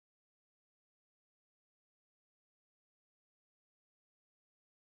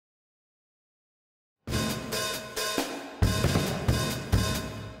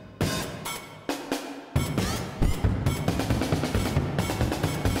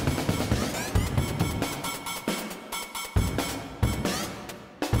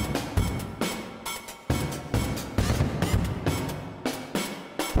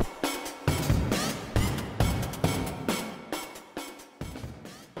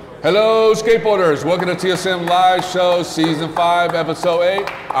Hello, skateboarders. Welcome to TSM Live Show, Season 5, Episode 8.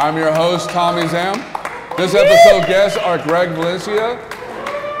 I'm your host, Tommie Zam. This episode guests are Greg Valencia,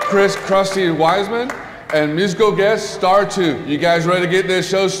 CRUSTY WEISSMANN, and musical guest, Star 2. You guys ready to get this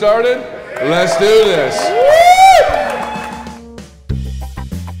show started? Let's do this.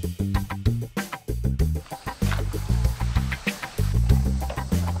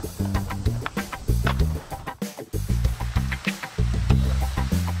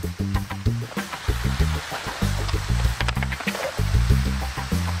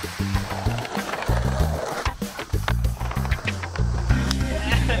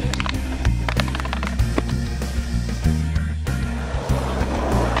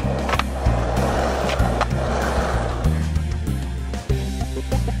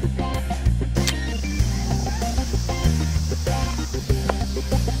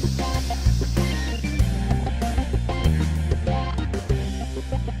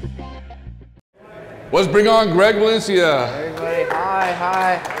 Let's bring on Greg Valencia. Everybody,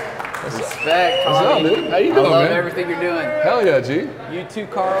 hi. Respect, What's up, dude? How you doing, man? I love everything you're doing. Hell yeah, G. You too,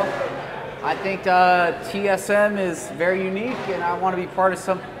 Carl. I think TSM is very unique, and I want to be part of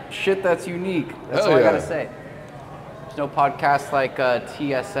some shit that's unique. That's all I gotta say. There's no podcast like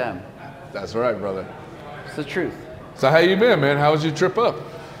TSM. That's right, brother. It's the truth. So how you been, man? How was your trip up?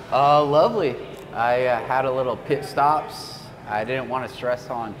 Lovely. I had a little pit stops. I didn't want to stress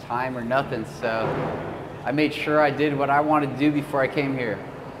on time or nothing, so I made sure I did what I wanted to do before I came here.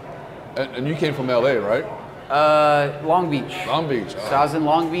 And you came from LA, right? Long Beach. Long Beach. Oh. So I was in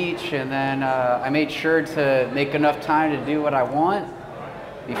Long Beach, and then I made sure to make enough time to do what I want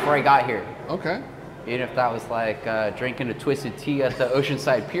before I got here. Okay. Even if that was like drinking a twisted tea at the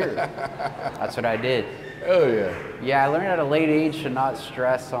Oceanside Pier. That's what I did. Oh yeah. Yeah, I learned at a late age to not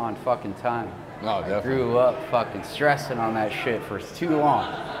stress on fucking time. No, definitely. I grew up fucking stressing on that shit for too long.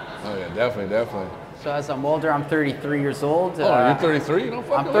 Oh yeah, definitely. So as I'm older, I'm 33 years old. Oh, you're 33? You don't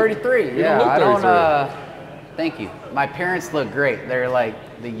fucking I'm 33, look, yeah. You don't look 33. I don't, thank you. My parents look great. They're like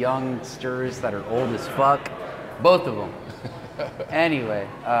the youngsters that are old as fuck. Both of them. Anyway,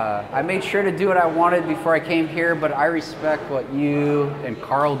 I made sure to do what I wanted before I came here, but I respect what you and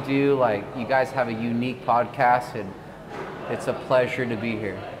Carl do. Like, you guys have a unique podcast, and it's a pleasure to be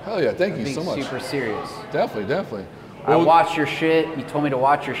here. Hell yeah, thank you so much. Super serious. Definitely. Well, I watched your shit. You told me to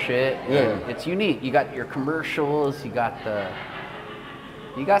watch your shit. Yeah. It's unique. You got your commercials. You got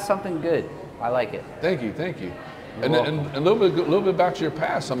something good. I like it. Thank you. And a little bit about your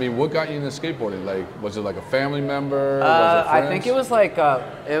past. I mean, what got you into skateboarding? Like, was it like a family member? Was it friends? I think it was like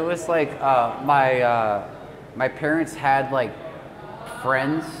my parents had like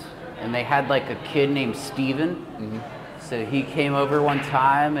friends, and they had like a kid named Steven. Mm-hmm. So he came over one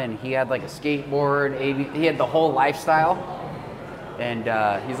time, and he had like a skateboard. He had the whole lifestyle, and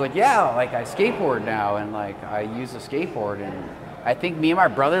he's like, yeah, like I skateboard now, and like I use a skateboard. And I think me and my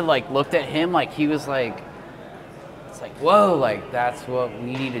brother like looked at him like he was like, it's like, whoa, like that's what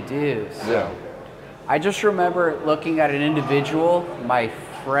we need to do. So yeah. I just remember looking at an individual, my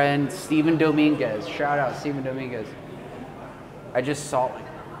friend Steven Dominguez. Shout out Steven Dominguez. I just saw like,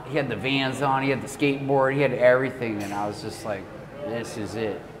 he had the Vans on, he had the skateboard, he had everything, and I was just like, this is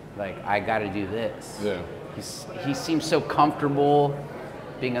it. Like, I gotta do this. Yeah. He seemed so comfortable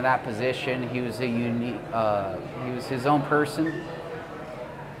being in that position. He was a unique, he was his own person.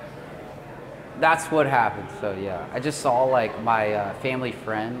 That's what happened, so yeah. I just saw like my family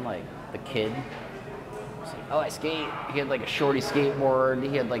friend, like the kid. I was like, oh, I skate. He had like a shorty skateboard,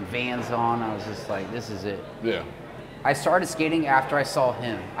 he had like Vans on. I was just like, this is it. Yeah. I started skating after I saw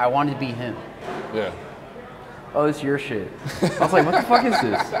him. I wanted to be him. Yeah. Oh, it's your shit. I was like, what the fuck is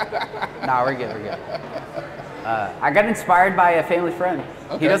this? Nah, we're good. I got inspired by a family friend.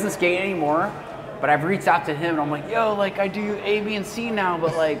 Okay. He doesn't skate anymore, but I've reached out to him, and I'm like, yo, like I do A, B, and C now,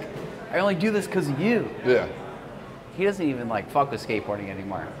 but like, I only do this because of you. Yeah. He doesn't even like fuck with skateboarding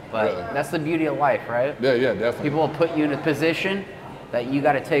anymore, but really? That's the beauty of life, right? Yeah, definitely. People will put you in a position that you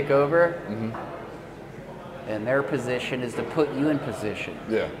got to take over. Mm-hmm. And their position is to put you in position.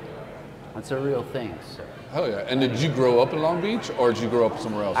 Yeah. That's a real thing. So. Hell yeah. And did you grow up in Long Beach, or did you grow up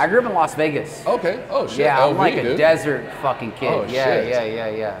somewhere else? I grew up in Las Vegas. Okay. Oh shit. Yeah, I'm LV, like a dude. desert fucking kid. Oh, yeah,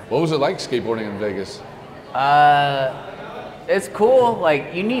 shit. yeah. What was it like skateboarding in Vegas? It's cool.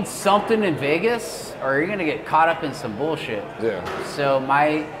 Like, you need something in Vegas, or you're gonna get caught up in some bullshit. Yeah. So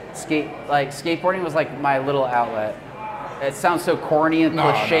my skateboarding was like my little outlet. It sounds so corny and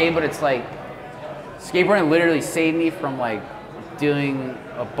cliche, but it's like, skateboarding literally saved me from like doing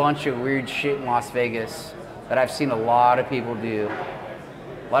a bunch of weird shit in Las Vegas that I've seen a lot of people do.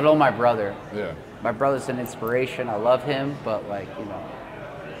 Let alone my brother. Yeah. My brother's an inspiration. I love him, but like, you know,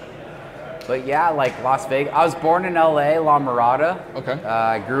 But yeah, like Las Vegas. I was born in LA, La Mirada. Okay.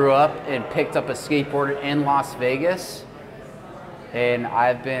 I grew up and picked up a skateboard in Las Vegas. And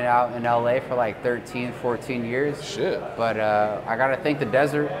I've been out in LA for like 13, 14 years. Shit. But I gotta thank the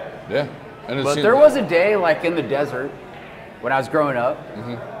desert. Yeah. And But there was a day like in the desert when I was growing up,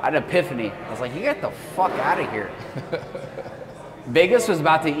 Mm-hmm. I had an epiphany. I was like, you get the fuck out of here. Vegas was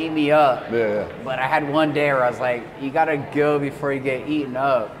about to eat me up. Yeah. But I had one day where I was like, you gotta go before you get eaten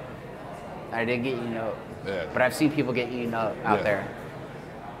up. I didn't get eaten up. Yeah. But I've seen people get eaten up out there.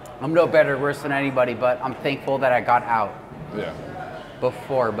 I'm no better or worse than anybody, but I'm thankful that I got out Yeah.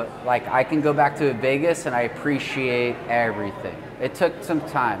 before. But like I can go back to Vegas and I appreciate everything. It took some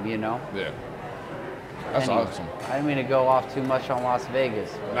time, you know? Yeah. That's awesome. I didn't mean to go off too much on Las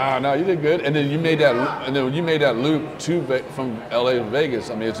Vegas. No, you did good. And then you made that loop from LA to Vegas.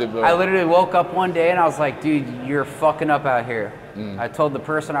 I mean, I literally woke up one day and I was like, dude, you're fucking up out here. I told the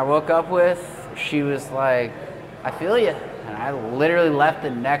person I woke up with, she was like, I feel you. And I literally left the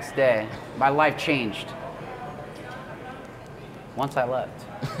next day. My life changed once I left.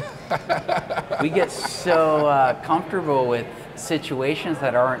 We get so comfortable with situations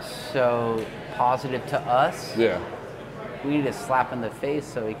that aren't so positive to us. Yeah. We need a slap in the face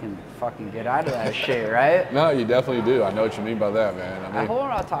so we can fucking get out of that shit, right? No, you definitely do. I know what you mean by that, man. I hope I'm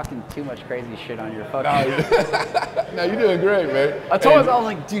not talking too much crazy shit on your fucking. No, you're doing great, man. I told myself, I was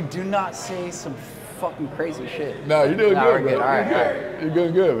like, dude, do not say some fucking crazy shit. No, you're doing good, we're man. good. All right. You're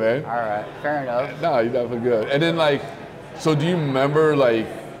doing good, man. All right, fair enough. No, you're definitely good. And then like, so do you remember like,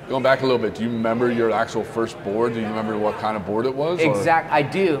 going back a little bit, do you remember your actual first board? Do you remember what kind of board it was? Exact, I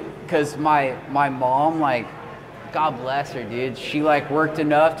do, because my mom, like, God bless her, dude. She like worked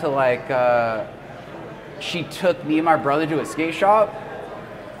enough to like, she took me and my brother to a skate shop.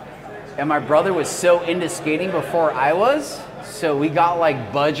 And my brother was so into skating before I was. So we got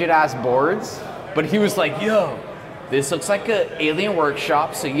like budget ass boards. But he was like, yo, this looks like an alien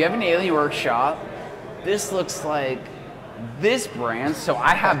workshop. So you have an alien workshop. This looks like this brand. So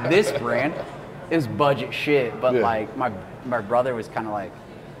I have this brand. It was budget shit. But like my brother was kind of like,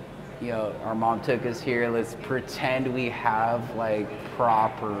 yo, our mom took us here. Let's pretend we have like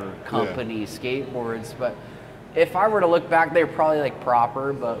proper company skateboards. But if I were to look back, they're probably like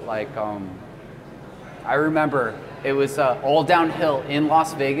proper. But like, I remember it was all downhill in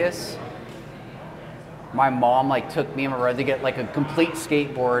Las Vegas. My mom like took me and my brother to get like a complete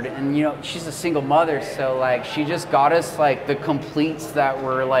skateboard, and you know she's a single mother, so like she just got us like the completes that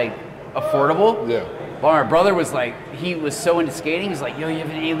were like affordable. Yeah. Well, my brother was like, he was so into skating. He's like, yo, you have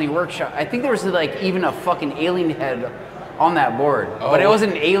an alien workshop. I think there was like even a fucking alien head on that board, but it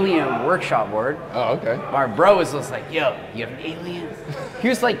wasn't an alien workshop board. Oh, okay. My bro was just like, yo, you have an alien? He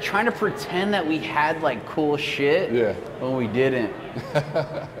was like trying to pretend that we had like cool shit when we didn't.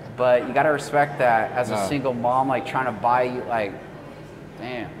 But you gotta respect that as a single mom, like trying to buy you, like,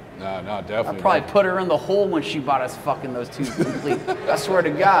 damn. No, definitely. I probably put her in the hole when she bought us fucking those two complete. I swear to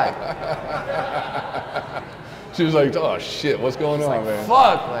God. She was like, oh shit, what's going on, like, man?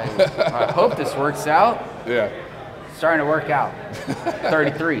 Fuck, like, I hope this works out. Yeah. Starting to work out.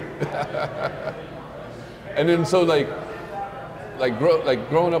 33. And then so like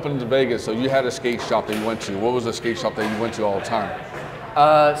growing up in Vegas, so you had a skate shop that you went to. What was the skate shop that you went to all the time?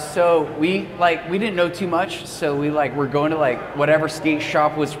 So we didn't know too much, so we were going to like whatever skate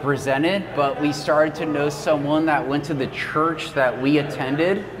shop was presented, but we started to know someone that went to the church that we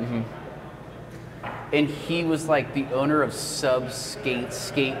attended, and he was like the owner of Sub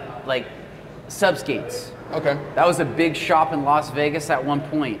Skates. Okay. That was a big shop in Las Vegas at one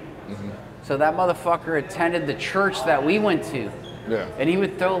point. So that motherfucker attended the church that we went to. Yeah. And he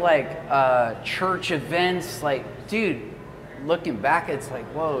would throw like church events, like, dude, looking back, it's like,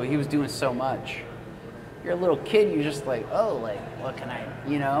 whoa, he was doing so much. You're a little kid, you're just like, oh, like, what can I,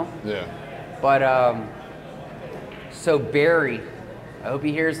 you know? Yeah. But, so Barry, I hope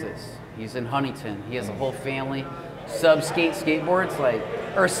he hears this. He's in Huntington. He has a whole family. Skateboards,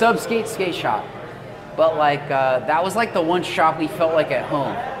 or skate shop. But like, that was like the one shop we felt like at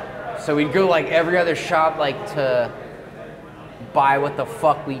home. So we'd go like every other shop, like to buy what the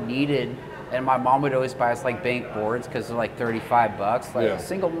fuck we needed. And my mom would always buy us like bank boards because they're like $35, like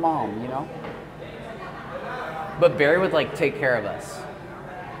single mom, you know? But Barry would like take care of us.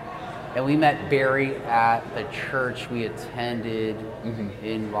 And we met Barry at the church we attended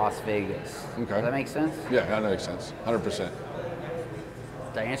in Las Vegas. Okay. Does that make sense? Yeah, that makes sense. 100%.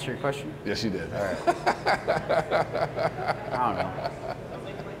 Did I answer your question? Yes, you did. All right. I don't know.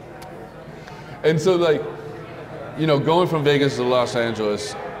 And so like, you know, going from Vegas to Los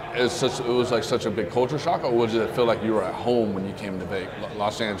Angeles, it was like such a big culture shock, or did it feel like you were at home when you came to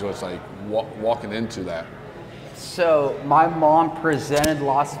Los Angeles, like walking into that? So my mom presented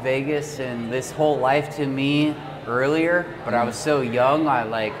Las Vegas and this whole life to me earlier, but I was so young.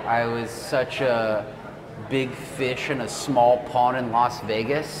 I was such a big fish in a small pond in Las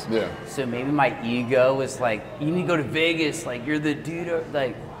Vegas. Yeah. So maybe my ego was like, you need to go to Vegas, like you're the dude,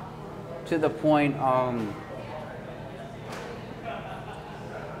 like to the point.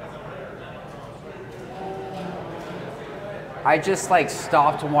 I just like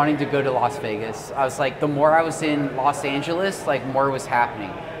stopped wanting to go to Las Vegas. I was like, the more I was in Los Angeles, like more was happening.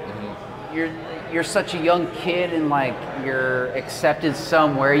 Mm-hmm. You're such a young kid and like you're accepted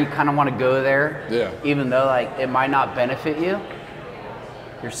somewhere, you kind of want to go there. Yeah. Even though like it might not benefit you.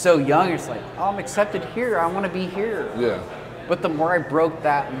 You're so young, you're just like, oh, I'm accepted here, I want to be here. Yeah. But the more I broke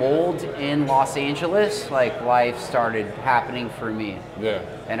that mold in Los Angeles, like life started happening for me. Yeah.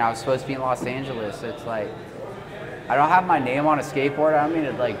 And I was supposed to be in Los Angeles. It's like, I don't have my name on a skateboard. I don't mean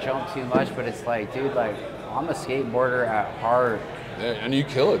to like jump too much, but it's like, dude, like I'm a skateboarder at heart. Yeah, and you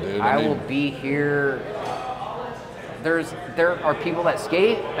kill it, dude. I will be here. There are people that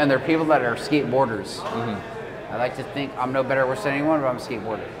skate, and there are people that are skateboarders. Mm-hmm. I like to think I'm no better or worse than anyone, but I'm a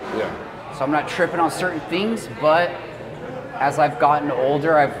skateboarder. Yeah. So I'm not tripping on certain things, but as I've gotten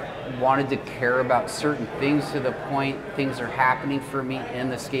older, I've wanted to care about certain things to the point things are happening for me in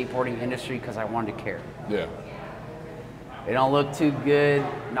the skateboarding industry because I wanted to care. Yeah. It don't look too good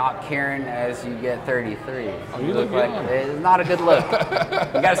not caring as you get 33. Oh, you look like young. It's not a good look.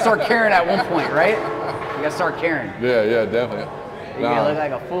 You got to start caring at one point, right? You got to start caring. Yeah, yeah, definitely. You're gonna look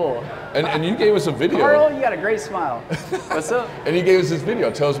like a fool. And you gave us a video. Carl, you got a great smile. What's up? And you gave us this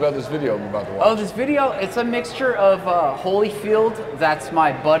video. Tell us about this video I'm about to watch. Oh, this video, it's a mixture of Holyfield. That's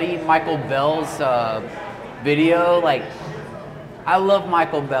my buddy Michael Bell's video. Like, I love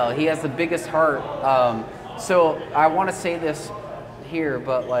Michael Bell. He has the biggest heart. So I want to say this here,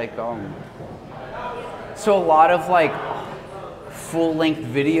 but like, so a lot of like full-length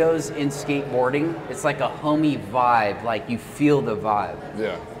videos in skateboarding, it's like a homey vibe, like you feel the vibe.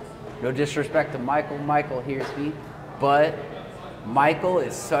 Yeah. No disrespect to Michael, Michael hears me, but Michael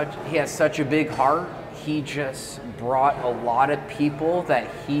is he has such a big heart. He just brought a lot of people that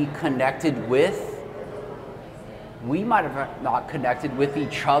he connected with. We might have not connected with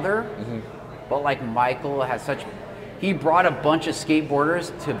each other, but like Michael has he brought a bunch of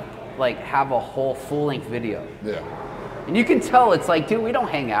skateboarders to like have a whole full-length video. Yeah. And you can tell it's like, dude, we don't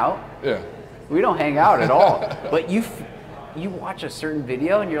hang out. Yeah. We don't hang out at all. But you watch a certain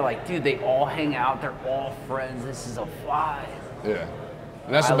video and you're like, dude, they all hang out. They're all friends. This is a vibe. Yeah.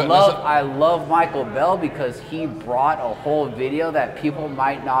 And that's I love Michael Bell because he brought a whole video that people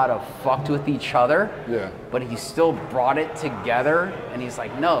might not have fucked with each other. Yeah. But he still brought it together. And he's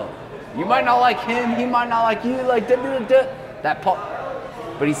like, no, you might not like him. He might not like you. Like, that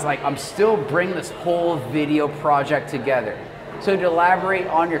But he's like, I'm still bringing this whole video project together. So to elaborate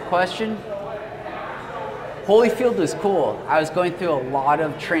on your question, Holyfield was cool. I was going through a lot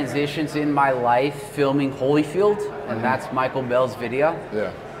of transitions in my life filming Holyfield, and that's Michael Bell's video.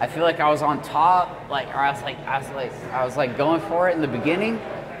 Yeah. I feel like I was on top, like, or I was like going for it in the beginning.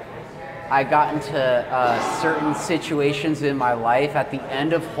 I got into certain situations in my life at the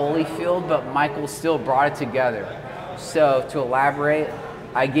end of Holyfield, but Michael still brought it together. So to elaborate,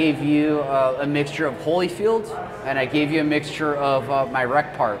 I gave you a mixture of Holyfield, and I gave you a mixture of my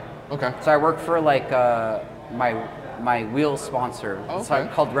rec part. Okay. So I work for like my wheel sponsor. Okay.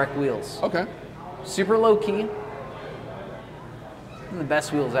 It's called Rec Wheels. Okay. Super low key. The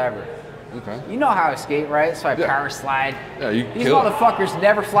best wheels ever. Okay. You know how I skate, right? So I power slide. Yeah, you These kill motherfuckers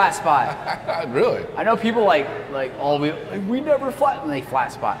never flat spot. Really? I know people like all we never flat, and they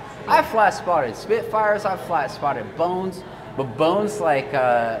flat spot. I've flat spotted Spitfires. I've flat spotted Bones. But Bones, like,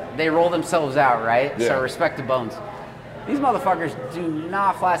 they roll themselves out, right? Yeah. So respect to Bones. These motherfuckers do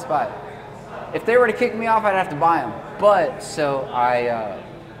not flat spot. If they were to kick me off, I'd have to buy them. But, so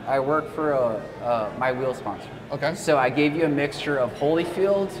I work for my wheel sponsor. Okay. So I gave you a mixture of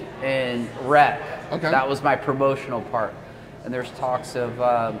Holyfield and Rec. Okay. That was my promotional part. And there's talks of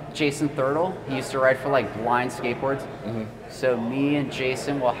Jason Thurtle. He used to ride for like Blind Skateboards. So me and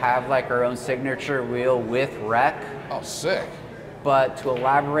Jason will have like our own signature wheel with Rec. Oh, sick. But to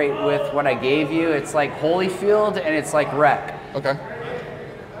elaborate with what I gave you, it's like Holyfield and it's like Rec. Okay.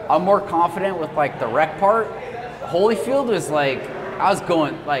 I'm more confident with like the Rec part. Holyfield was like, I was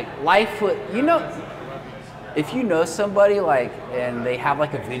going like life, you know, if you know somebody like, and they have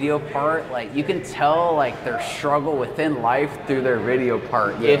like a video part, like you can tell like their struggle within life through their video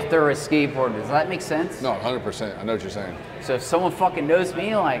part. Yeah. If they're a skateboarder, does that make sense? No, 100%. I know what you're saying. So if someone fucking knows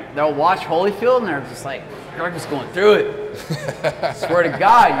me, like they'll watch Holyfield and they're just like, Greg was going through it. Swear to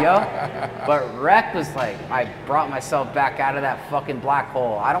God, yo. But Rec was like, I brought myself back out of that fucking black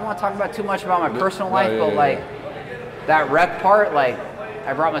hole. I don't want to talk about too much about my personal life, but like that Rec part, like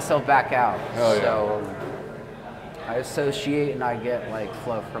I brought myself back out. Hell yeah. So I associate and I get like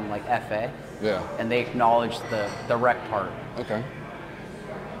flow from like FA. Yeah. And they acknowledge the Rec part. Okay.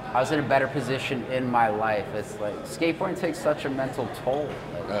 I was in a better position in my life. It's like skateboarding takes such a mental toll.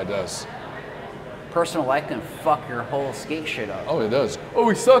 Like, yeah, it does. Personal life can fuck your whole skate shit up. Oh, it does. Oh,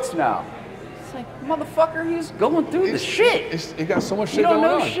 he sucks now. It's like, motherfucker, he's going through the shit. He got so much shit going on. You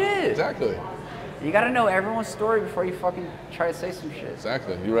don't know shit. Exactly. You gotta know everyone's story before you fucking try to say some shit.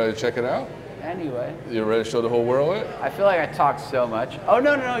 Exactly. You ready to check it out? Anyway. You ready to show the whole world it? I feel like I talk so much. Oh,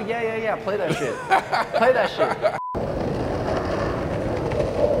 no. Yeah. Play that shit. Play that shit.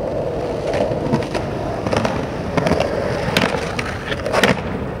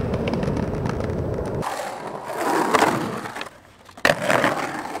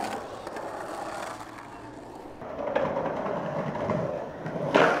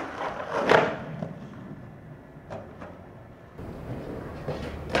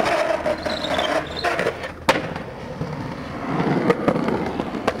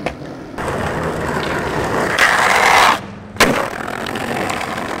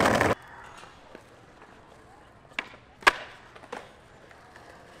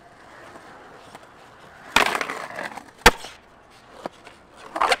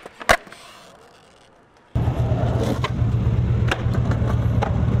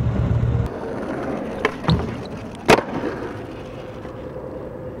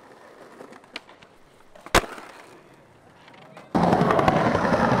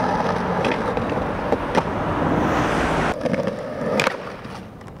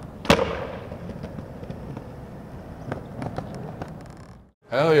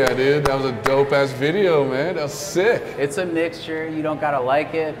 Hell yeah, dude. That was a dope ass video, man. That was sick. It's a mixture. You don't gotta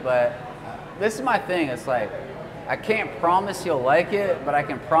like it, but this is my thing. It's like, I can't promise you'll like it, but I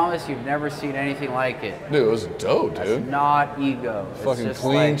can promise you've never seen anything like it. Dude, it was dope, dude. It's not ego. Fucking it's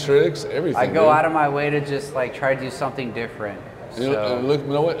clean like, tricks, everything. I go out of my way to just like try to do something different. So. You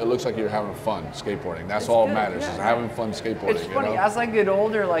know what? It looks like you're having fun skateboarding. That's all that matters, is having fun skateboarding. It's funny, as I get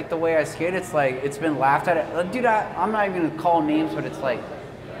older, like the way I skate, it's like, it's been laughed at. Dude, I'm not even gonna call names, but it's like,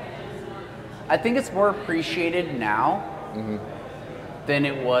 I think it's more appreciated now than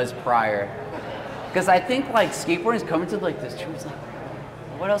it was prior. Because I think like skateboarding is coming to like this trend. It's like,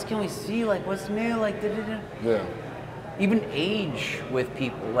 what else can we see? Like, what's new? Like, yeah. Even age with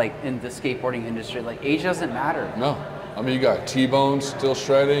people like in the skateboarding industry, like age doesn't matter. No. I mean, you got T-Bone still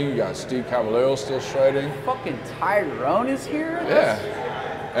shredding. You got Steve Caballero still shredding. Fucking Tyrone is here? Yeah.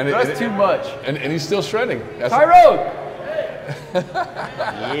 That's too much. And he's still shredding. Tyrone!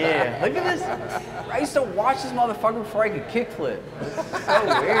 Yeah, look at this. I used to watch this motherfucker before I could kickflip. It's so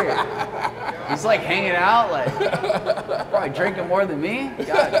weird. He's like hanging out, like probably drinking more than me.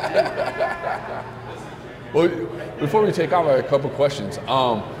 God damn. Well, before we take off, I have a couple questions.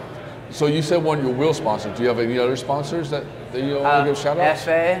 So you said one of your wheel sponsors. Do you have any other sponsors that you want to give shout outs?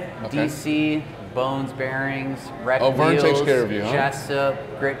 FA, okay. DC, Bones Bearings, Rec Vern Wheels, takes care of you, huh?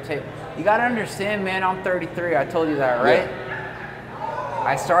 Jessup, Grip Tape. You gotta understand, man, I'm 33. I told you that, right? Yeah.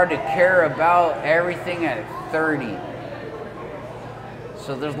 I started to care about everything at 30.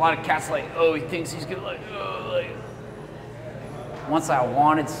 So there's a lot of cats like, oh, he thinks he's gonna like. Once I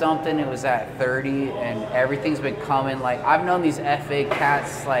wanted something, it was at 30, and everything's been coming. Like, I've known these FA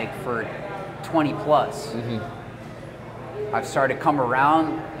cats like for 20 plus. I've started to come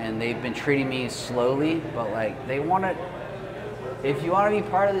around, and they've been treating me slowly, but like, they want to, if you want to be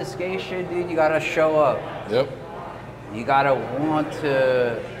part of the skate shit, dude, you gotta show up. Yep. You gotta want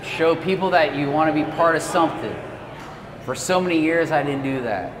to show people that you want to be part of something. For so many years, I didn't do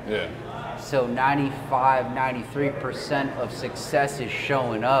that. Yeah. So 95, 93% of success is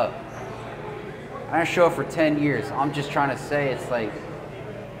showing up. I didn't show up for 10 years. I'm just trying to say it's like,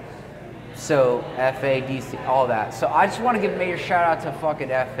 so FA, DC, all that. So I just want to give a major shout out to fucking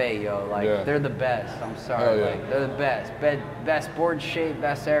FA, yo. Like, they're the best. I'm sorry. Yeah. Like, they're the best. Best board shape,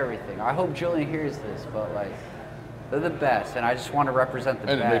 best everything. I hope Julian hears this, but like, They're the best, and I just want to represent the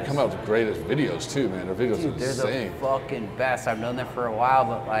best. And they come out with great videos too, man. Their videos are They're insane. the fucking best. I've known them for a while,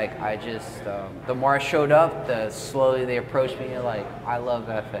 but like I just, the more I showed up, the slowly they approached me. Like, I love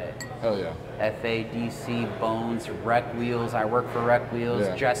FA. Hell yeah. FA, DC, Bones, Rec Wheels. I work for Rec Wheels,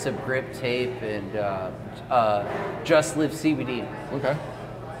 Yeah. Jessup Grip Tape, and Just Live CBD. Okay.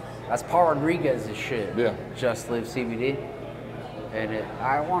 That's Paul Rodriguez's shit. Yeah. Just Live CBD. And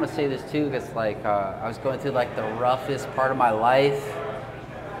I want to say this too, because like I was going through like the roughest part of my life,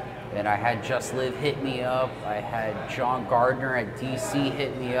 and I had Just Live hit me up. I had John Gardner at DC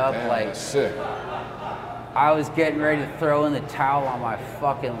hit me up. Damn, like, that's sick. I was getting ready to throw in the towel on my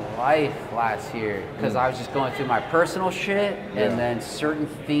fucking life last year because I was just going through my personal shit, and then certain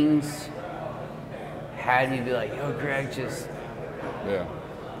things had me be like, "Yo, Greg, just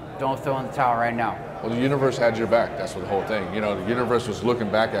don't throw in the towel right now." Well, the universe had your back. That's what the whole thing. You know, the universe was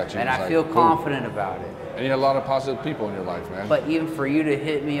looking back at you. And I like, feel boom. confident about it. And you had a lot of positive people in your life, man. But even for you to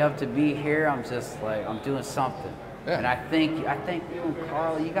hit me up to be here, I'm just like, I'm doing something. Yeah. And I think you and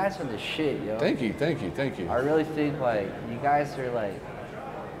Carl, you guys are the shit, yo. Thank you, thank you, thank you. I really think like you guys are like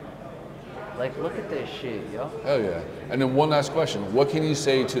look at this shit, yo. Hell yeah. And then one last question. What can you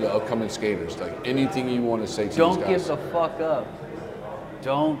say to the upcoming skaters? Like anything you want to say to Don't these guys? give the fuck up.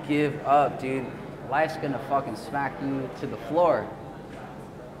 Don't give up, dude. Life's gonna fucking smack you to the floor.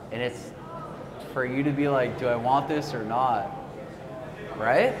 And it's for you to be like, do I want this or not?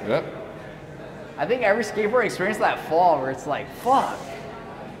 Right? Yep. I think every skateboard experienced that fall where it's like, fuck,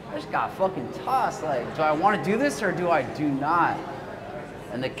 I just got fucking tossed. Like, do I want to do this or do I do not?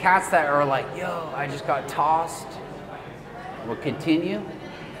 And the cats that are like, yo, I just got tossed, will continue.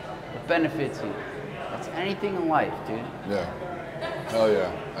 It benefits you. That's anything in life, dude. Yeah. Hell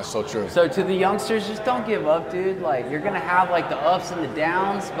yeah. That's so true. So to the youngsters, just don't give up, dude. Like, you're gonna have like the ups and the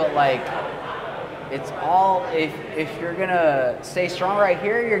downs, but like, it's all, if you're gonna stay strong right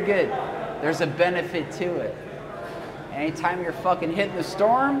here, you're good. There's a benefit to it. Anytime you're fucking hitting the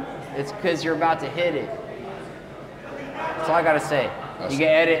storm, it's because you're about to hit it. That's all I gotta say. You can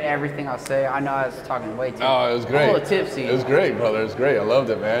edit everything I'll say. I know I was talking way too much. No, it was great. I'm a little tipsy. It was great, brother. It was great. I loved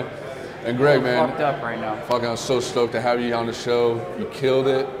it, man. And Greg, man. Fucked up right now. Fucking, I'm so stoked to have you on the show. You killed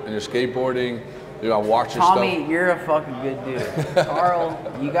it in your skateboarding. Dude, I watched your stuff. Tommy, you're a fucking good dude. Carl,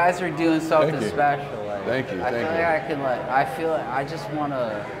 you guys are doing something special. Like, Thank you. I feel like I can I just want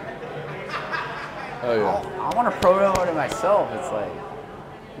to. Oh yeah. I want to promote it myself. It's like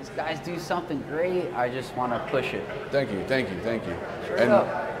these guys do something great. I just want to push it. Thank you, thank you, thank you. Straight and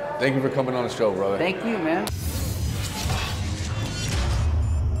up. Thank you for coming on the show, brother. Thank you, man.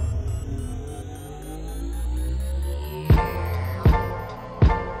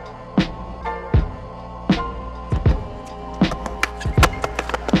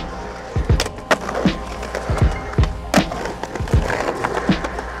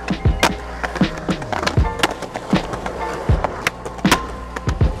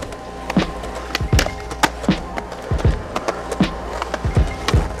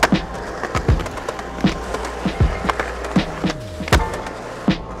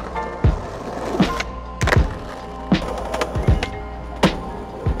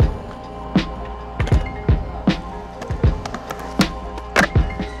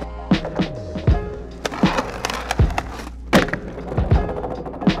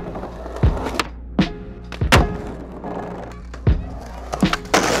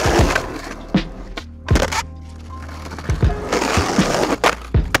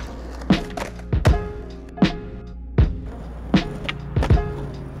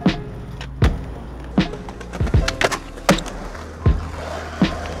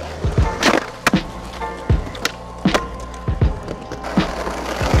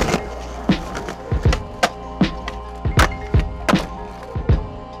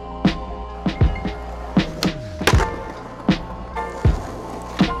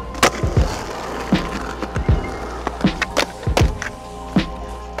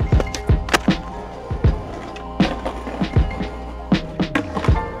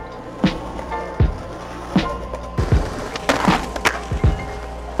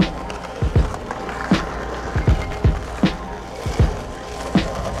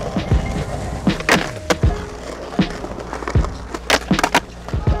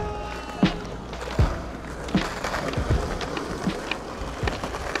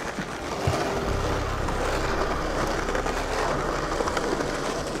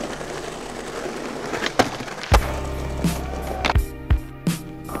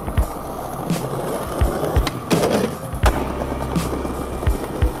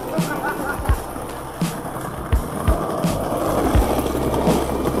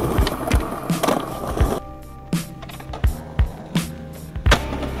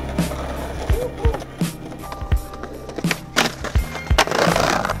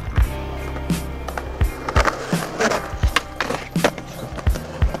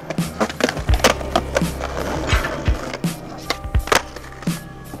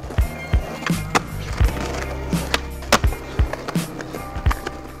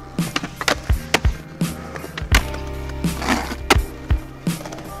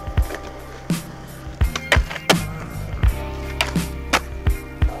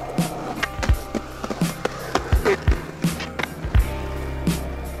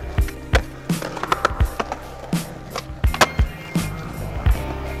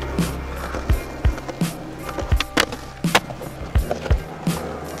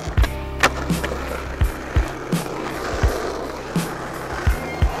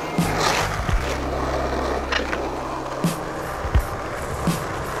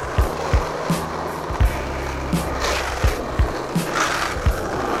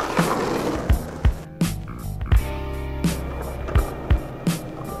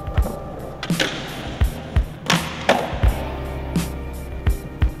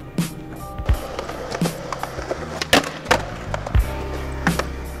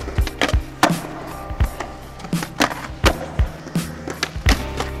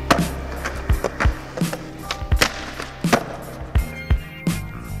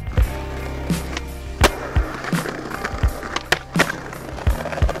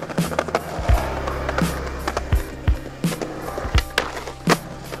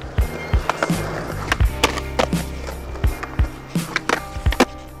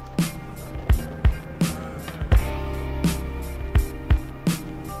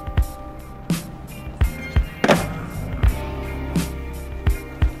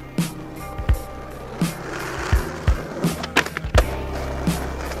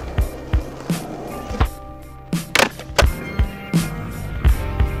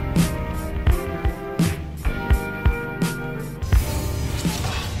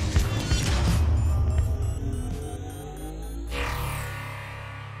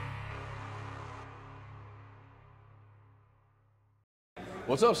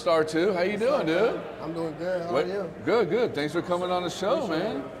 What's up, Star 2? How you doing, dude? I'm doing good. How are you? Good, good. Thanks for coming on the show,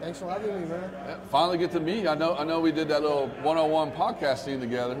 man. Thanks for having me, man. Yeah, finally get to meet. I know we did that little one-on-one podcasting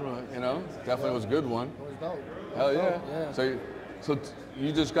together. You know, definitely was a good one. It was dope. Hell yeah. Yeah. So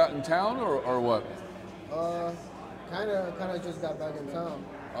you just got in town or what? Kind of just got back in town.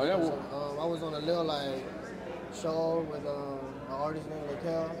 Oh yeah. So, I was on a little like show with an artist named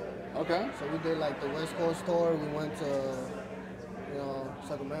Lakai. Okay. So we did like the West Coast tour. We went to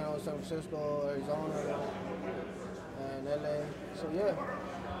Sacramento, San Francisco, Arizona, and LA. So yeah,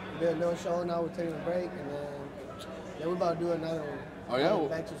 we did a little show. Now we're taking a break, and then we're about to do another one. Oh yeah.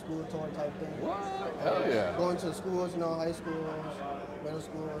 Back to school tour type thing. What? Hell yeah. Going to schools, high schools, middle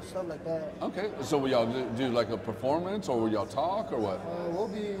schools, stuff like that. Okay. So will y'all do like a performance, or will y'all talk, or what? We'll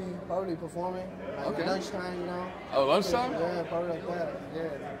be probably performing. Like Okay. Lunchtime, Oh, lunchtime? Yeah, probably like that. Yeah.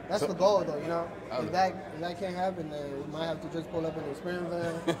 That's the goal, though, If that can't happen, then we might have to just pull up in the experience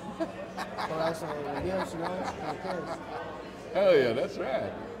van, throw out some gifts, like this. Hell yeah, that's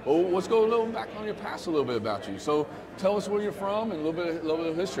right. Well, let's go a little back on your past, a little bit about you. So tell us where you're from and a little bit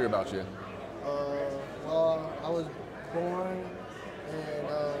of history about you. Well, I was born in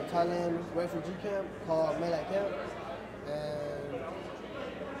Thailand refugee camp called Melai Camp, and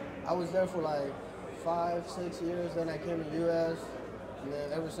I was there for like 5-6 years. Then I came to the U.S. And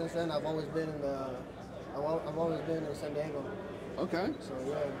then ever since then, I've always been in San Diego. Okay. So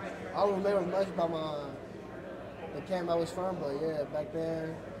yeah, I don't remember much about the camp I was from, but yeah, back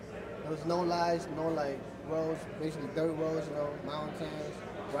then there was no lights, no like roads, basically dirt roads, mountains,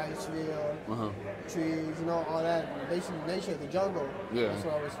 rice field, trees, all that. Basically nature, the jungle. Yeah. That's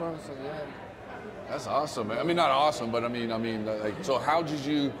where I was from. So yeah. That's awesome, man. I mean, not awesome, but I mean, like, so how did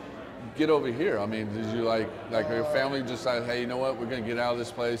you get over here? I mean, did you like your family decide, hey, you know what, we're gonna get out of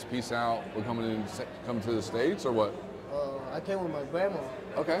this place, peace out, we're coming to the States, or what? I came with my grandma.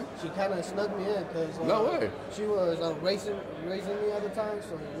 Okay. She kind of snuck me in because no way. She was raising me at the time,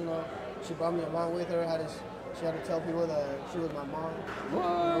 so she brought me along with her. She had to tell people that she was my mom.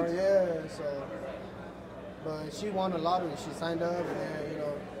 What? Yeah. So, but she won the lottery. She signed up, and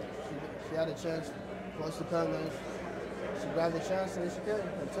then she had a chance for us to come in. She grabbed the chance and she came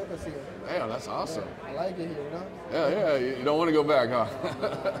and took us here. Damn, that's awesome. Yeah, I like it here, Yeah. You don't want to go back,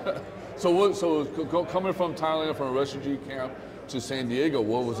 huh? So coming from Thailand, from a refugee camp to San Diego,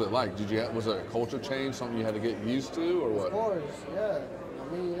 what was it like? Was it a culture change, something you had to get used to, or what? Of course, yeah.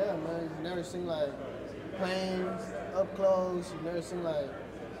 I mean, yeah, man. You've never seen like planes up close. You've never seen like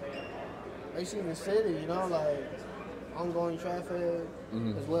basically the city, like ongoing traffic.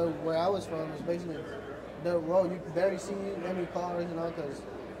 Because where I was from is basically the road. You can barely see any cars, because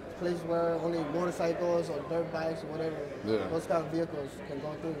places where only motorcycles or dirt bikes or whatever, those kind of vehicles can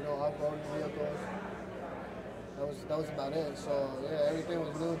go through, off-road vehicles. That was about it. So yeah, everything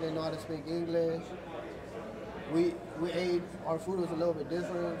was new. They know how to speak English. We ate, our food was a little bit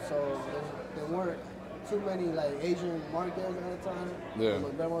different, so there weren't too many like Asian markets at the time. Yeah. When my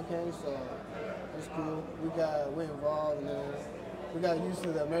grandma came, so it was cool. We involved, and then we got used to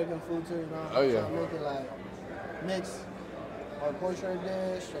the American food too, Oh yeah. So make it like mix our culture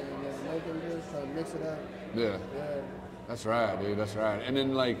dish and the American dish, try to mix it up. Yeah. That's right, dude. That's right. And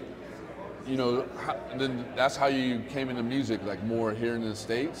then then that's how you came into music, like more here in the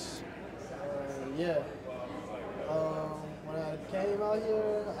States. Yeah. When I came out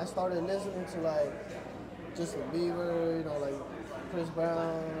here, I started listening to like Justin Beaver, you know, like Chris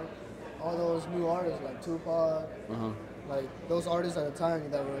Brown, all those new artists like Tupac, like those artists at the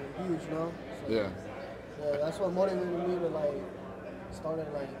time that were huge, you know. So, yeah, that's what motivated me to like started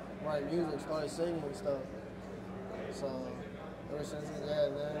like writing music, started singing and stuff. So ever since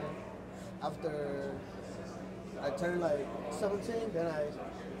then, after I turned like 17, then I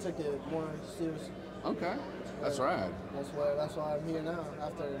took it more seriously. Okay, that's rad. That's why I'm here now.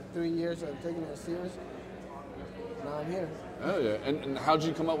 After 3 years of taking it serious, now I'm here. Oh yeah, and how'd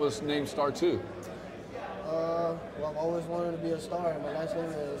you come up with this name Star 2? Well, I've always wanted to be a star. My last name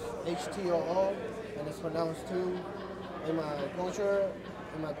is H-T-O-O, and it's pronounced 2. In my culture,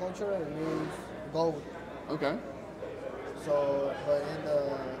 it means gold. Okay. So, but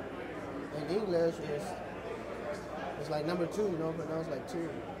in English, it's like number 2, you know, pronounced like 2.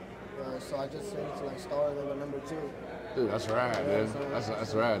 So I just changed to like star and then the number 2. Dude, that's rad, yeah, dude. So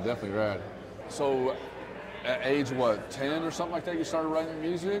That's rad, definitely rad. So, at age what, 10 or something like that, you started writing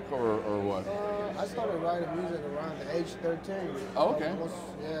music, or what? I started writing music around the age 13. Oh, okay.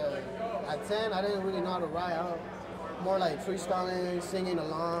 At 10, I didn't really know how to write. More like freestyling, singing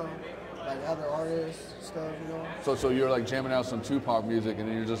along, like other artists, stuff, you know. So you're like jamming out some Tupac music, and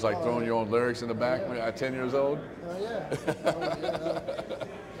then you're just like throwing your own lyrics in the back at 10 years old? Yeah.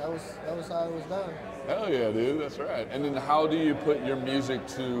 That was how it was done. Hell yeah, dude, that's right. And then how do you put your music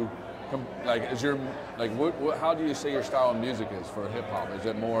to, like, how do you say your style of music is for hip hop? Is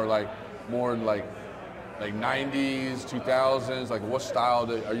it more like 90s, 2000s? Like, what style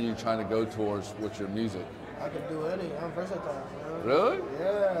are you trying to go towards with your music? I could do any. I'm versatile. You know? Really?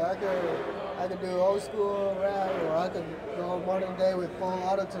 Yeah, I could do old school rap, or I could go modern day with full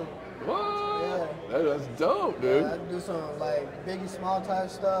autotune. What? Yeah. That's dope, dude. Yeah, I could do some like Biggie Small type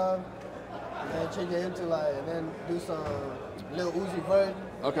stuff, and then change it into like, and then do some Lil Uzi Vert.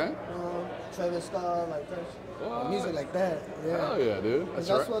 Okay. You know, Travis Scott, like that. Music like that. Yeah. Hell yeah, dude.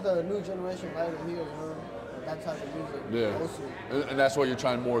 That's what the new generation like to hear, you know. That type of music. Yeah. And that's what you're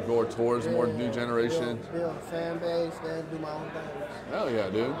trying to more go towards, more new generation. Build a fan base, then do my own things. Hell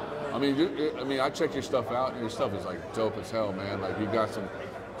yeah, dude. Yeah. I mean, I check your stuff out, and your stuff is like dope as hell, man. Like, you got some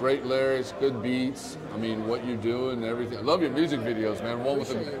great lyrics, good beats. I mean, what you do and everything. I love your music videos, man. One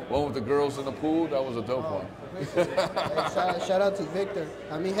with the girls in the pool, that was a dope one. Hey, shout out to Hector.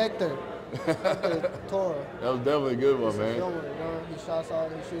 Toro. That was definitely a good one, man. Filmer, you know? He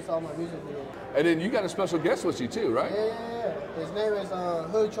shoots all my music videos. And then you got a special guest with you too, right? Yeah. His name is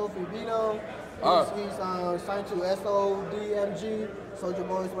Hood Trophy Vito. He's signed to SODMG, Soulja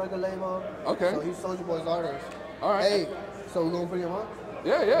Boy's record label. Okay. So he's Soulja Boy's artist. All right. Hey, so we're gonna bring him up?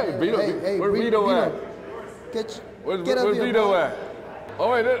 Yeah. Vito. Where's Vito at? Where's Vito at?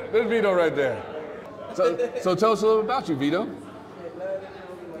 Oh wait, there's Vito right there. So tell us a little about you, Vito.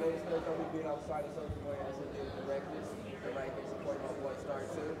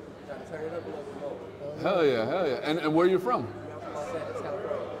 Hell yeah. And where are you from?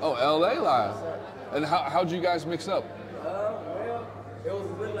 Oh, LA live. And how'd you guys mix up? It was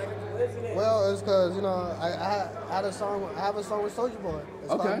really like a coincidence. Well, it's because, you know, I have a song with Soulja Boy. It's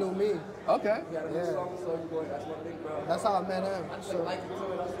called New Me. Okay. You got a new song with Soulja Boy, that's my big bro. That's how I met him. I just liked it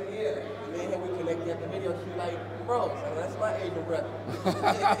to it. I said, yeah. Me and him, we connected at the video. She like, bro, so that's my Asian brother.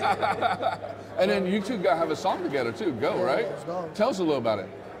 And then you two have a song together too. Go, right? Let's go. Tell us a little about it.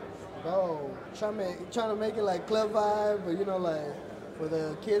 Go. Trying to make it like club vibe, but you know, like for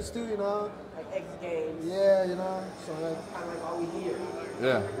the kids too, you know. Like X Games. Yeah, you know. So like, kind of like all we hear.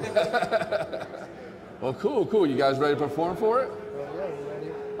 Yeah. Well, cool. You guys ready to perform for it? yeah, you ready?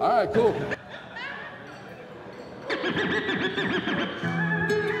 All right, cool.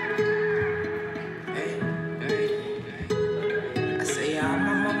 I say I'm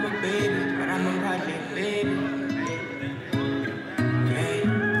a mama baby, but I'm a project baby. Hey,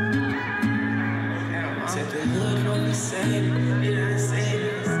 said the hood don't be sad, did I say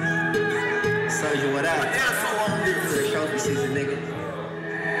this? Soulja, what up? The trophy season, nigga.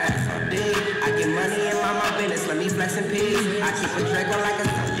 I get money in my business, let me flex and peace. I keep a Draco like a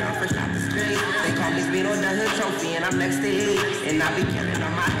soldier, I'm fresh out the street. They call me Speedo, the hood trophy, and I'm next to E. And I be killing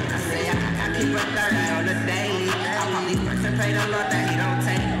on my head, I say I keep a 30 on the daily. I probably first and pray the Lord that he don't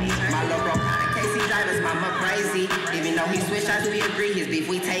take me. My little bro kinda Casey drivers, mama crazy. Even though he switch shots, we agree, his beef,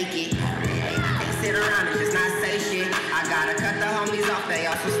 we take it. I can't sit around and just not say shit. I gotta cut the homies off, they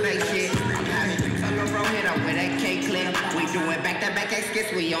also snake shit. I'm having drinks on the road, hit up with that K clip. We doing back-to-back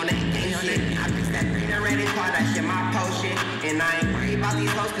skits, we on that gang shit. I fix that 3 and ready car, that shit my potion. And I ain't worried about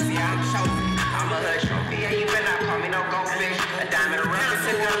these hoes, cause yeah, I'm chosen. I'm a hood trophy, yeah, you better not call me no goldfish. A diamond around,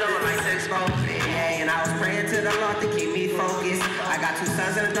 sitting a little like 6 folks. Yeah, and I was praying to the Lord to keep me focused.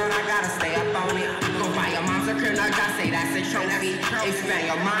 sons in the throne, I gotta stay up on it. Go buy your mom's a crib, I gotta say that's a trophy. Expand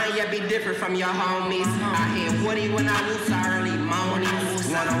your mind, yeah, be different from your homies. I hear Woody when I lose early mornings.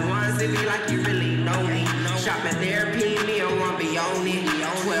 One-on-ones, it be like you really know me. Shopping therapy, me and one be on it.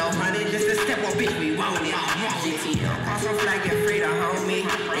 1200 just a step on, bitch, we want it. GTL, cross on flag, get free to homie.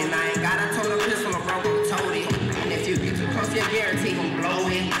 And I ain't got a total pistol, a bro gon' tote it. And if you get too close, you guarantee gon' blow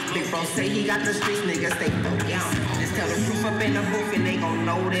it. Big bro say he got the streets, niggas stay focused. Just tell the truth up in the booth and they gon'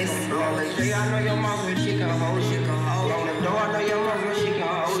 notice. Rolling J, I know your mom when she can hold, she can hold. On the door, I know your mom when she can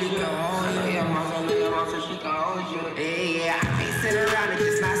hold, she can hold. I know your mom so she can hold you. Yeah, I can't sit around and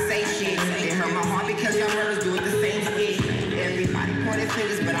just not say shit. It hurt my heart because y'all brothers do it the same shit. Everybody pointed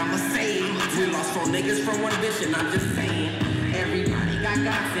fingers, but I'ma say it. We lost 4 niggas from one bitch and I'm just saying. Everybody got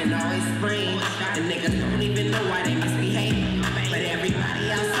guts and always spring. The niggas don't even know why they misbehave. But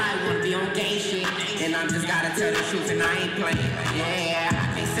everybody outside wanna be on gay shit. And I just gotta tell the truth and I ain't playing. Yeah, I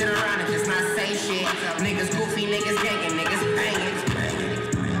can't sit around and just not say shit. Niggas goofy, niggas gangin', niggas bangin'.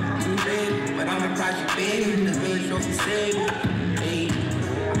 But I'm a project baby, the hood trophy saved. Hey,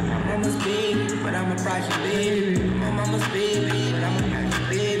 my mama's baby, but I'm a project baby. My mama's baby, but I'm a project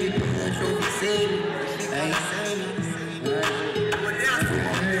baby. The hood trophy saved. Hey,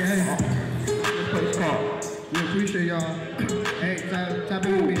 We appreciate y'all. Hey, tap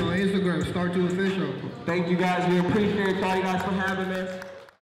in with me on Instagram, Start to Official. Thank you guys. We appreciate y'all you guys for having us.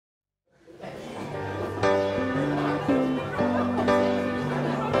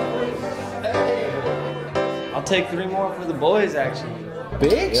 I'll take 3 more for the boys, actually.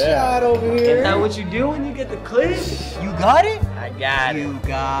 Big shot over here. Isn't that what you do when you get the clip? You got it? I got it. You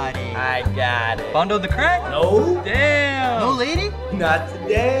got it. I got it. Found out the crack? No. Damn. No lady? Not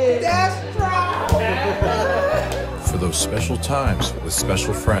today. That's right. For those special times with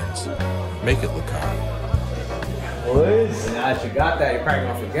special friends, make it Lakai. Boys, now that you got that, you're probably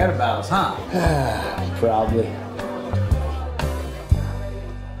gonna forget about us, huh? Probably.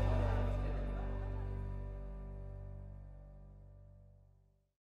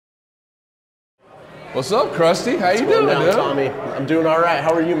 What's up, Krusty? How you doing, dude? Tommy? I'm doing all right.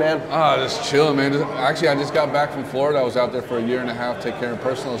 How are you, man? Ah, just chilling, man. Actually, I just got back from Florida. I was out there for a 1.5 years taking care of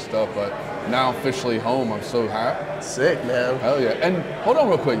personal stuff, but now officially home. I'm so happy. Sick, man. Hell yeah. And hold on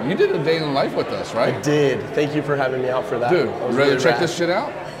real quick. You did a day in the life with us, right? I did. Thank you for having me out for that. Dude, That was ready really to check rad. this shit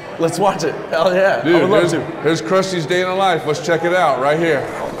out? Let's watch it. Hell yeah. Dude, I would love here's, to. here's Krusty's day in the life. Let's check it out right here.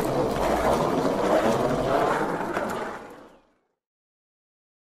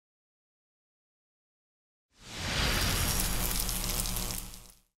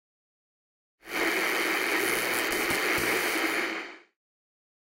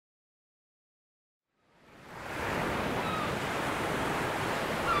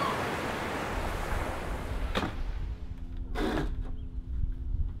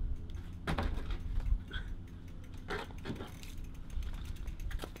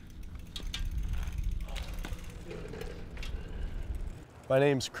 My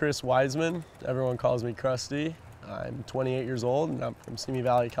name's Chris Weissman. Everyone calls me Krusty. I'm 28 years old and I'm from Simi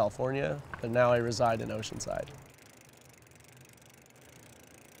Valley, California, but now I reside in Oceanside.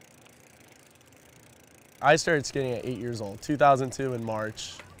 I started skating at 8 years old, 2002 in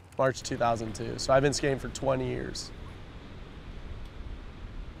March 2002. So I've been skating for 20 years.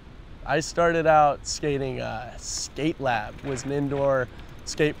 I started out skating Skate Lab, was an indoor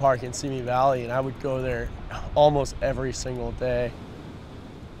skate park in Simi Valley, and I would go there almost every single day.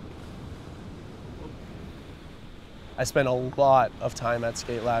 I spent a lot of time at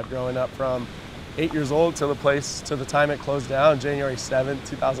Skate Lab growing up from 8 years old to the time it closed down, January 7th,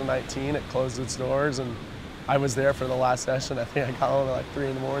 2019. It closed its doors and I was there for the last session. I think I got home at like 3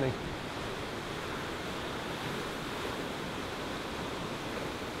 in the morning.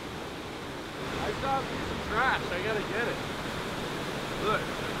 I saw a piece of trash. I gotta get it. Look,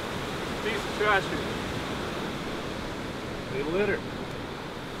 piece of trash here. They litter.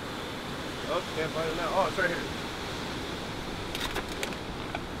 Oh, can't find it now. Oh, it's right here.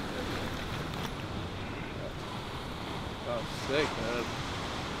 Oh, sick, man.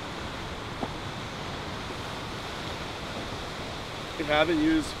 I haven't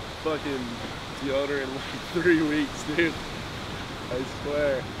used fucking deodorant in like 3 weeks, dude. I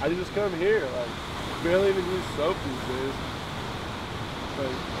swear. I just come here, like, barely even use soap these days.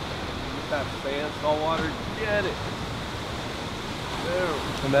 Like, just that sand, salt water, get it.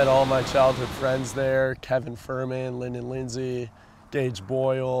 Dude. I met all my childhood friends there, Kevin Furman, Lyndon Lindsay, Gage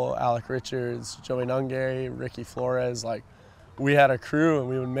Boyle, Alec Richards, Joey Nungary, Ricky Flores. Like, we had a crew and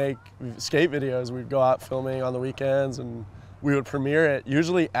we would make skate videos. We'd go out filming on the weekends and we would premiere it,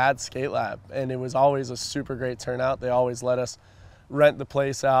 usually at Skate Lab. And it was always a super great turnout. They always let us rent the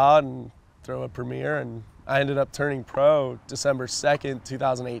place out and throw a premiere. And I ended up turning pro December 2nd,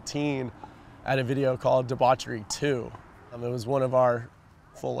 2018 at a video called Debauchery 2. It was one of our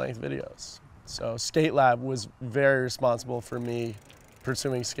full-length videos. So Skate Lab was very responsible for me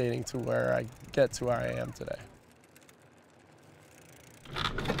pursuing skating to where I get to where I am today.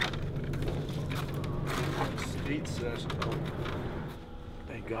 Skate session.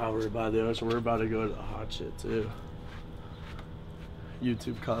 Thank God we're by the ocean. We're about to go to the hot shit too.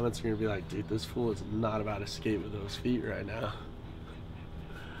 YouTube comments are gonna be like, dude, this fool is not about to skate with those feet right now.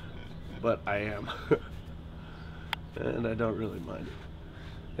 But I am. And I don't really mind it.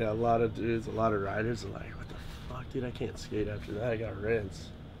 Yeah, a lot of dudes, a lot of riders are like, what the fuck, dude, I can't skate after that, I got rinse.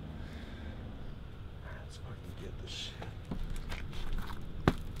 Let's fucking get this shit.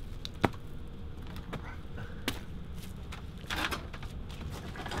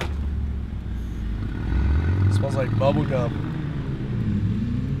 It smells like bubble gum.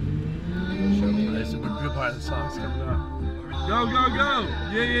 This is a good part of the song's coming up. Go, go, go!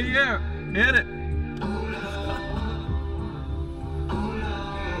 Yeah, yeah, yeah! Hit it!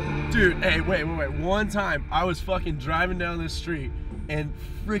 Dude, hey, wait. One time, I was fucking driving down the street and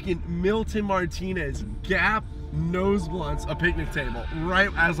freaking Milton Martinez gap nose blunts a picnic table right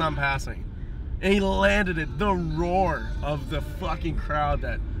as I'm passing. And he landed it. The roar of the fucking crowd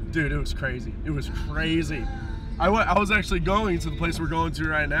dude, it was crazy. It was crazy. I was actually going to the place we're going to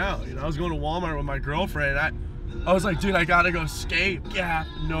right now. You know, I was going to Walmart with my girlfriend. I was like, dude, I gotta go skate. Gap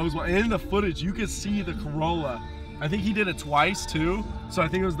nose blunt. And in the footage, you could see the Corolla. I think he did it twice too, so I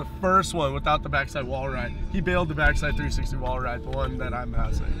think it was the first one without the backside wall ride. He bailed the backside 360 wall ride, the one that I'm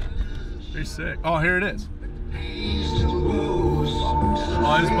passing. Pretty sick. Oh, here it is.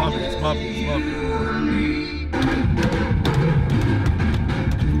 Oh, it's bumpy, it's bumpy, it's bumpy.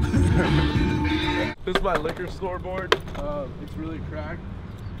 This is my liquor store board. It's really cracked.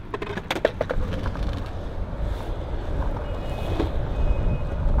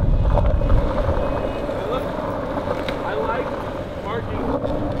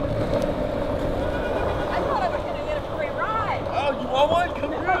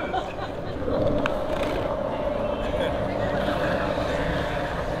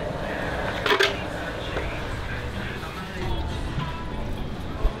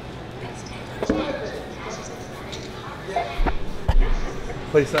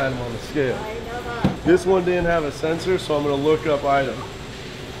 Place item on the scale. This one didn't have a sensor, so I'm gonna look up item.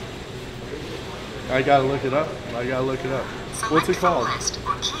 I gotta look it up. What's it called? It's a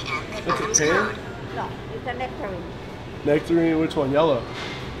pen? No, it's a nectarine. Nectarine, which one? Yellow.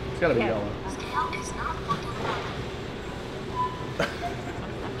 It's gotta be yellow.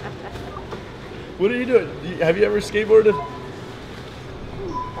 What are you doing? Have you ever skateboarded?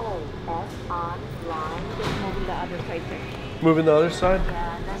 Oh, that's on line. Just moving the other side there. Moving the other side?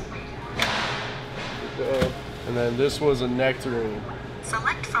 Yeah, that's... And then this was a nectarine.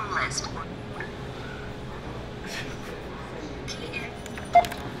 Select from list.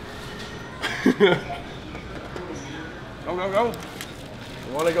 Go, go, go.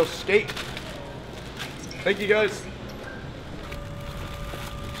 I want to go skate. Thank you, guys.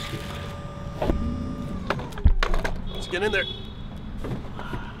 Let's get in there.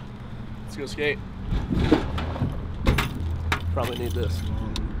 Let's go skate. Probably need this.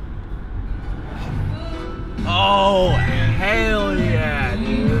 Oh, hell yeah,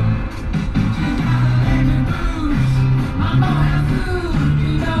 dude.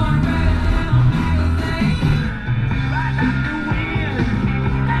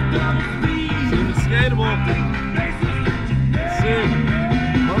 See the skatable. See.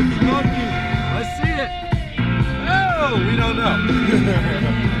 Monkey, monkey. Let's see it. Oh, we don't know.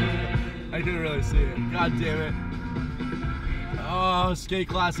 I couldn't really see it. God damn it. Oh, skate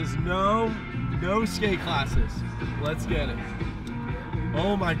classes. No skate classes. Let's get it.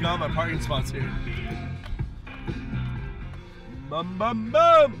 Oh my God, my parking spot's here. Bum, bum,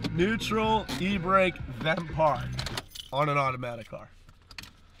 bum. Neutral, e-brake, then park. On an automatic car.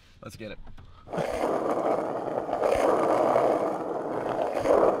 Let's get it.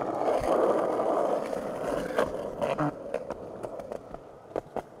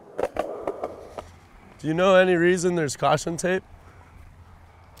 Do you know any reason there's caution tape?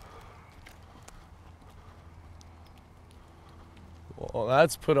 Well,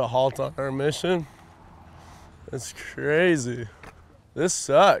 that's put a halt on our mission. That's crazy. This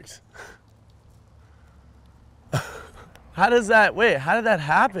sucks. How does that, wait, how did that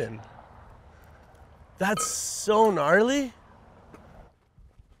happen? That's so gnarly.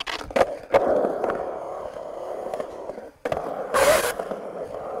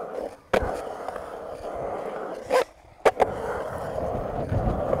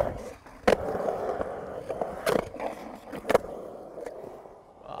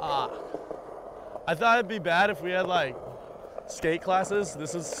 I thought it'd be bad if we had like skate classes.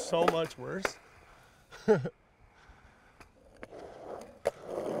 This is so much worse. Let's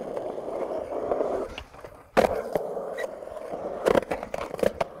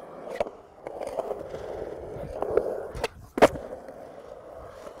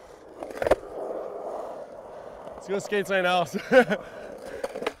go skate something else.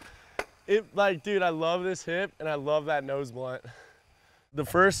 Dude, I love this hip and I love that nose blunt. The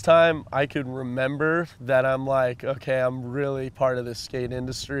first time I could remember that I'm like, okay, I'm really part of the skate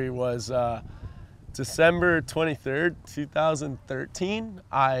industry was December 23rd, 2013.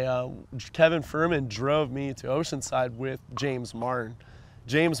 Kevin Furman drove me to Oceanside with James Martin.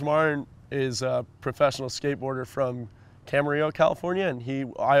 James Martin is a professional skateboarder from Camarillo, California, and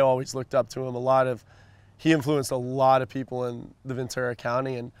I always looked up to him. He influenced a lot of people in the Ventura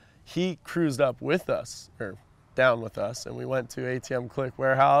County, and he cruised up with us, or down with us, and we went to ATM Click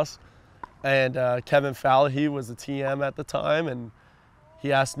Warehouse, and Kevin Fallahee was the TM at the time, and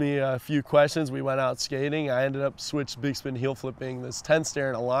he asked me a few questions. We went out skating. I ended up switch big spin heel flipping this 10 stair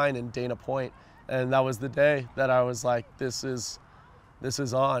in a line in Dana Point, and that was the day that I was like, this is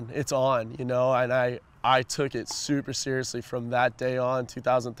on, it's on, you know, and I took it super seriously from that day on,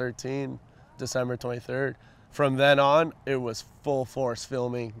 2013, December 23rd. From then on, it was full force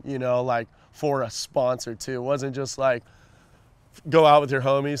filming, you know, like for a sponsor too. It wasn't just like go out with your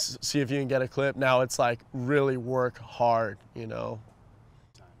homies, see if you can get a clip. Now it's like really work hard, you know.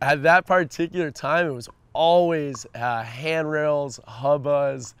 At that particular time, it was always handrails,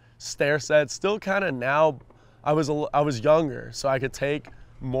 hubbas, stair sets. Still kind of now, I was younger, so I could take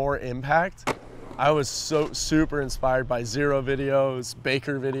more impact. I was so super inspired by Zero videos,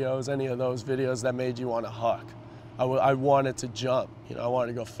 Baker videos, any of those videos that made you want to huck. I wanted to jump, you know, I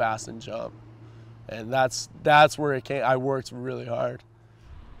wanted to go fast and jump. And that's where it came. I worked really hard.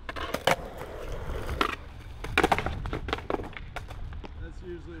 That's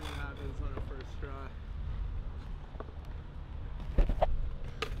usually what happens on a first try.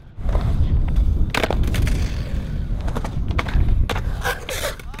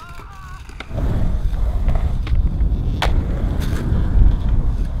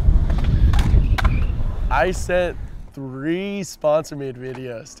 I sent 3 sponsor-made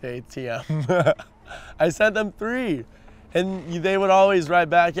videos to ATM. I sent them 3. And they would always write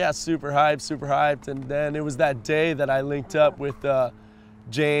back, yeah, super hyped. And then it was that day that I linked up with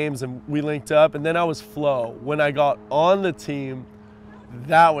James, and we linked up, and then I was Flo. When I got on the team,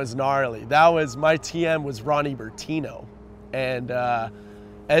 that was gnarly. My TM was Ronnie Bertino. And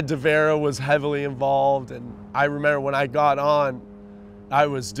Ed DeVera was heavily involved. And I remember when I got on, I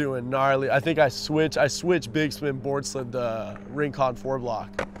was doing gnarly. I think I switched big spin board slid the Rincon 4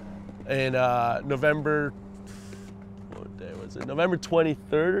 block in November, what day was it? November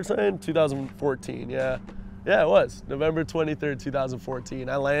 23rd or something? 2014, yeah. Yeah, it was. November 23rd, 2014.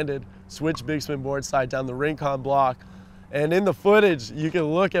 I landed, switched big spin board side down the Rincon block. And in the footage, you can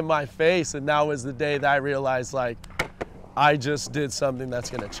look at my face, and that was the day that I realized, like, I just did something that's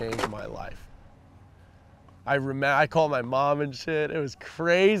gonna change my life. I called my mom and shit. It was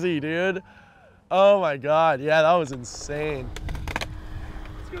crazy, dude. Oh my God, yeah, that was insane.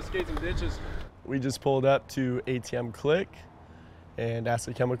 Let's go skate some ditches. We just pulled up to ATM Click and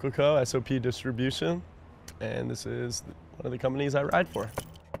Acid Chemical Co., SOP Distribution, and this is one of the companies I ride for.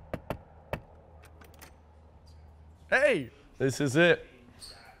 Hey, this is it.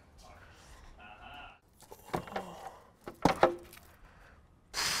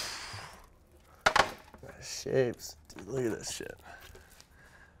 Shapes, dude, look at this shit.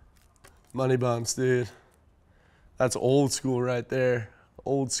 Money bumps, dude. That's old school right there.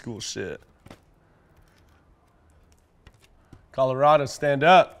 Old school shit. Colorado, stand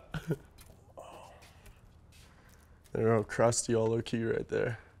up. They're all crusty, all low key right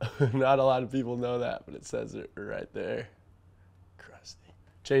there. Not a lot of people know that, but it says it right there. Crusty.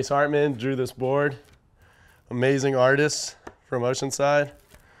 Chase Hartman drew this board. Amazing artist from Oceanside.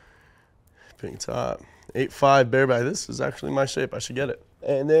 Pink top. 8'5" bareback. This is actually my shape. I should get it.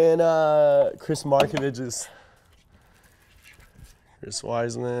 And then Chris Markovich's. Chris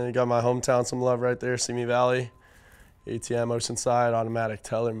Weissman. Got my hometown some love right there. Simi Valley. ATM Oceanside automatic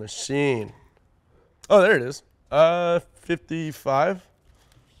teller machine. Oh, there it is. 55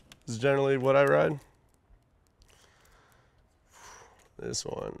 is generally what I ride. This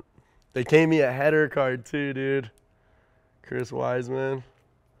one. They gave me a header card too, dude. Chris Weissman.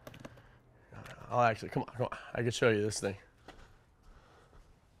 I'll actually, come on. I can show you this thing.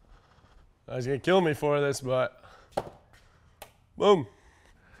 I was gonna kill me for this, but boom.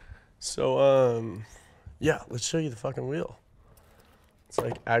 So, yeah, let's show you the fucking wheel. Let's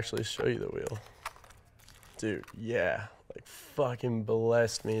like actually show you the wheel. Dude, yeah. Like, fucking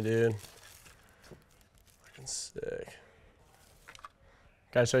blessed me, dude. Fucking sick.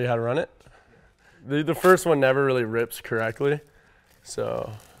 Can I show you how to run it? The first one never really rips correctly.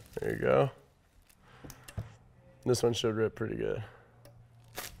 So, there you go. This one should rip pretty good.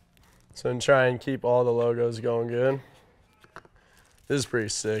 So, and try and keep all the logos going good. This is pretty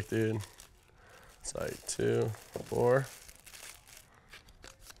sick, dude. It's like 2, 4.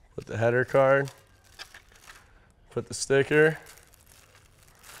 Put the header card. Put the sticker.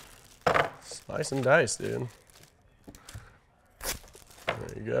 Slice and dice, dude. There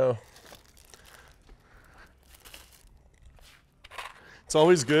you go. It's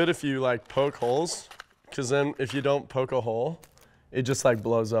always good if you like poke holes, because then if you don't poke a hole, it just like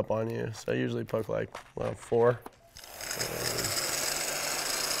blows up on you. So I usually poke like 4.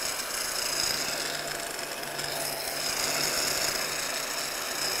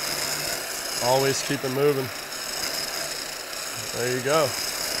 Always keep it moving. There you go.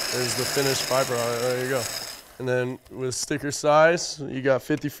 There's the finished fiber on it. There you go. And then with sticker size, you got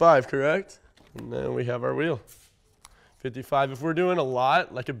 55, correct? And then we have our wheel. 55. If we're doing a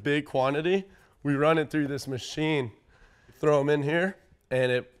lot, like a big quantity, we run it through this machine. Throw them in here,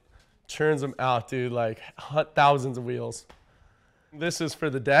 and it churns them out, dude, like thousands of wheels. This is for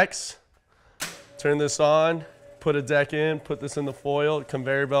the decks. Turn this on, put a deck in, put this in the foil,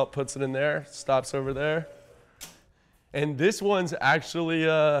 conveyor belt puts it in there, stops over there. And this one's actually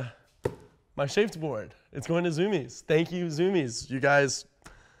my shaped board. It's going to Zoomies. Thank you, Zoomies. You guys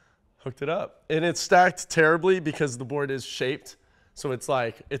hooked it up. And it's stacked terribly because the board is shaped. So it's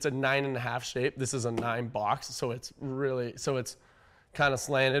like, it's a 9.5 shape. This is a 9 box. So it's kind of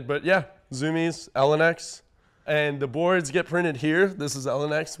slanted. But yeah, Zoomies, LNX. And the boards get printed here. This is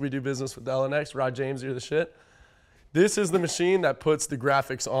LNX. We do business with LNX. Rod James, you're the shit. This is the machine that puts the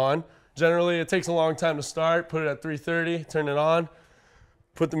graphics on. Generally, it takes a long time to start. Put it at 330, turn it on.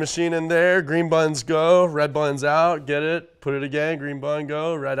 Put the machine in there, green buttons go, red buttons out, get it, put it again, green button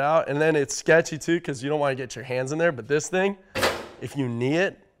go, red out. And then it's sketchy too because you don't want to get your hands in there. But this thing, if you knee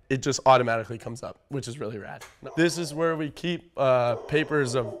it, it just automatically comes up, which is really rad. This is where we keep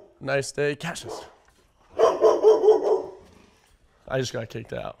papers of nice day caches. I just got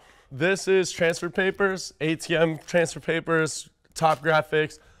kicked out. This is transfer papers, ATM transfer papers, top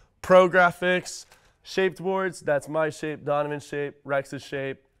graphics, pro graphics, shaped boards. That's my shape, Donovan's shape, Rex's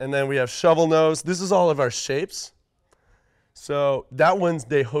shape. And then we have shovel nose. This is all of our shapes. So that one's,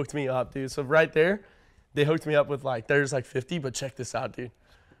 they hooked me up, dude. So right there, they hooked me up with like, there's like 50, but check this out, dude.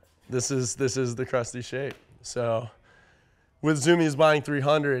 This is the crusty shape. So with Zoomies buying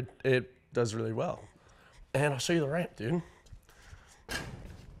 300, it does really well. And I'll show you the ramp, dude.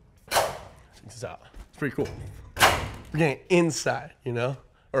 Check this out. It's pretty cool. We're getting inside, you know,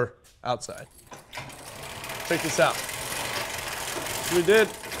 or outside. Check this out. So we did.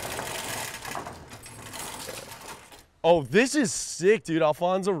 Oh, this is sick, dude.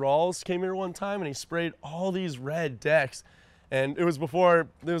 Alfonso Rawls came here one time and he sprayed all these red decks. And it was before,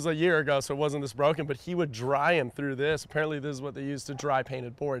 it was a year ago, so it wasn't this broken, but he would dry them through this. Apparently this is what they used to dry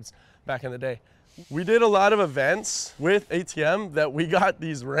painted boards back in the day. We did a lot of events with ATM that we got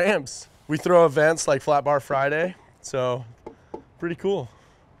these ramps. We throw events like Flat Bar Friday, so pretty cool.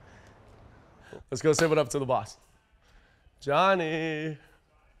 Let's go say what up to the boss. Johnny.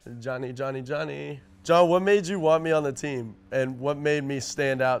 Johnny. John, what made you want me on the team? And what made me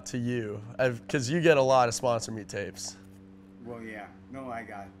stand out to you? Because you get a lot of sponsor me tapes. Well, yeah. No, I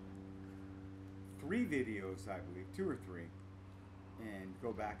got 3 videos, I believe, 2 or 3, and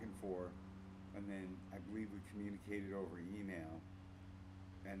go back and forth. And then I believe we communicated over email.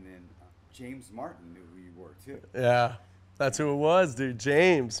 And then James Martin knew who you were, too. Yeah, that's who it was, dude.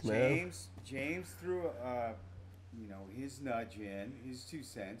 James, man. James threw, you know, his nudge in, his 2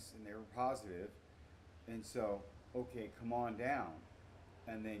 cents, and they were positive. And so, okay, come on down.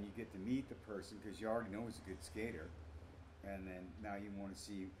 And then you get to meet the person because you already know he's a good skater. And then now you want to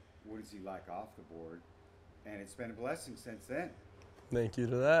see what is he like off the board. And it's been a blessing since then. Thank you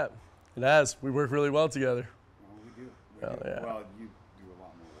to that. It has. We work really well together. Well, we do. Yeah. Well, you do a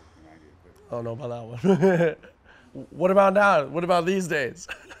lot more work than I do. But I don't know about that one. What about now? What about these days?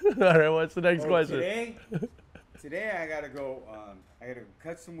 All right, what's the next question? Today I got to go, I got to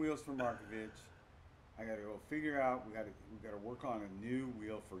cut some wheels for Markovich. I got to go figure out, we got to work on a new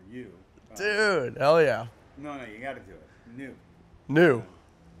wheel for you. Dude, hell yeah. No, you got to do it. New.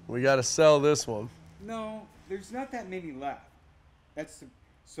 We got to sell this one. No, there's not that many left.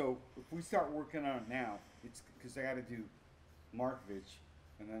 So if we start working on it now, it's because I got to do Markovich,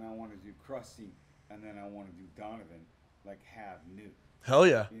 and then I want to do Crusty, and then I want to do Donovan, like have new. Hell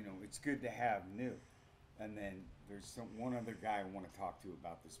yeah. You know, it's good to have new. And then there's one other guy I want to talk to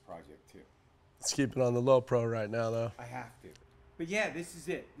about this project too. Let's keep it on the low pro right now, though. I have to. But yeah, this is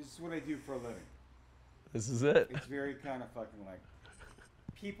it. This is what I do for a living. This is it. It's very kind of fucking like,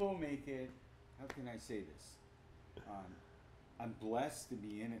 people make it, how can I say this? I'm blessed to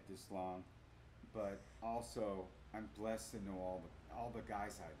be in it this long, but also I'm blessed to know all the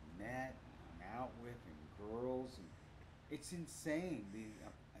guys I've met, and hung out with, and girls, and it's insane.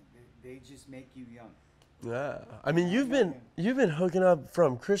 They just make you young. Yeah, I mean, you've been hooking up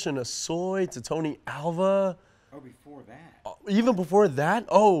from Christian Asoy to Tony Alva. Oh, before that. Even before that?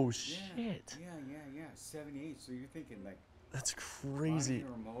 Oh, shit. Yeah. 78. So you're thinking like. That's crazy.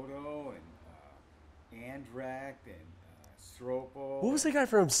 Hiromoto and Andrak and Stropo. What was the guy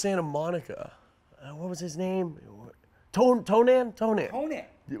from Santa Monica? What was his name? Tonan?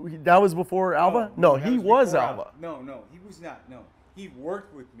 That was before Alva? No, he was Alva. No, he was not. No, he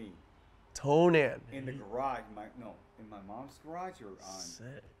worked with me. Tonan. In the garage. In my mom's garage or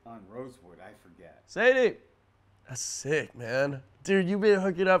on Rosewood. I forget. Sadie. That's sick, man. Dude, you've been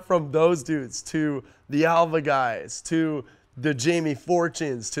hooking up from those dudes to the Alva guys, to the Jamie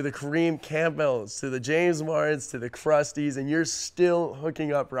Fortunes, to the Kareem Campbells, to the James Martins, to the Crusties, and you're still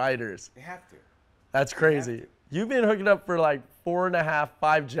hooking up riders. You have to. That's crazy. You've been hooking up for like 4.5,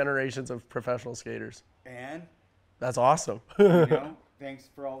 5 generations of professional skaters. And? That's awesome. You know, thanks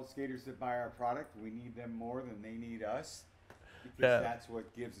for all the skaters that buy our product. We need them more than they need us. Because that's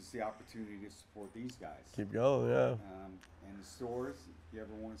what gives us the opportunity to support these guys. Keep going, yeah. And the stores, if you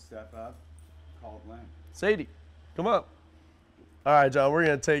ever want to step up, call Glenn. Sadie, come up. All right, John, we're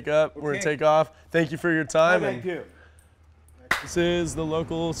going to take up. Okay. We're going to take off. Thank you for your time. Thank you. This is the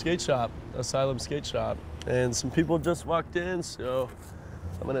local skate shop, Asylum Skate Shop. And some people just walked in, so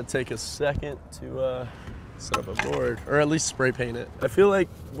I'm going to take a second to set up a board, or at least spray paint it. I feel like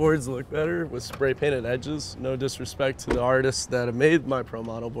boards look better with spray painted edges. No disrespect to the artists that have made my pro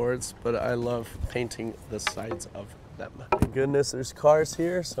model boards, but I love painting the sides of them. Thank goodness there's cars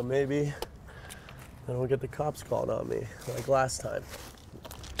here, so maybe I don't get the cops called on me like last time.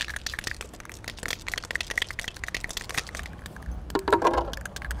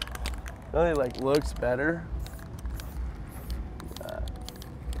 Really like looks better.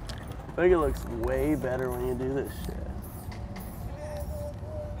 I think it looks way better when you do this shit.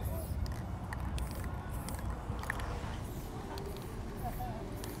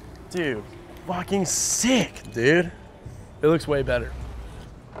 Dude, fucking sick, dude. It looks way better.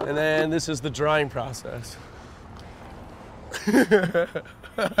 And then this is the drying process.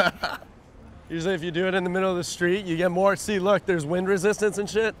 Usually if you do it in the middle of the street, you get more, see, look, there's wind resistance and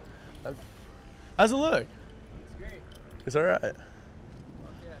shit. How's it look? It's great. It's all right.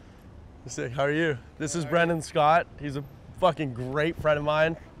 Sick. How are you? This is Brendan Scott. He's a fucking great friend of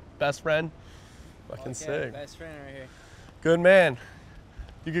mine. Best friend. Fucking sick. Best friend right here. Good man.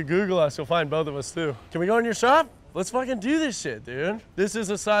 You could Google us. You'll find both of us too. Can we go in your shop? Let's fucking do this shit, dude. This is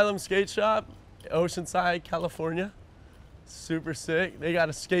Asylum Skate Shop, Oceanside, California. Super sick. They got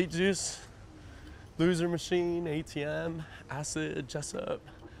a skate juice, loser machine, ATM, acid, Jessup.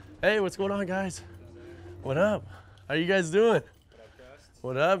 Hey, what's going on, guys? What up? How you guys doing?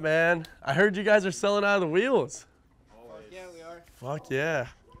 What up, man? I heard you guys are selling out of the wheels. Fuck yeah, we are. Fuck yeah.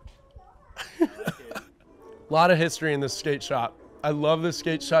 A lot of history in this skate shop. I love this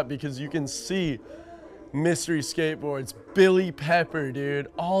skate shop because you can see Mystery Skateboards, Billy Pepper, dude.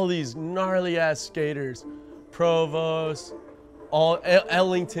 All these gnarly ass skaters. Provost,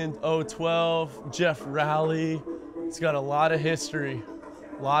 Ellington 012, Jeff Rowley. It's got a lot of history.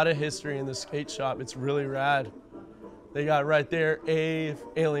 A lot of history in the skate shop. It's really rad. They got right there,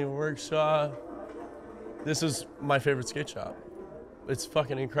 Alien Workshop. This is my favorite skate shop. It's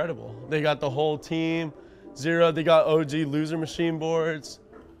fucking incredible. They got the whole team. Zero, they got OG loser machine boards.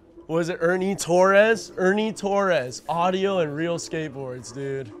 What was it, Ernie Torres? Ernie Torres, audio and real skateboards,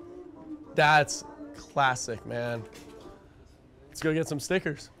 dude. That's classic, man. Let's go get some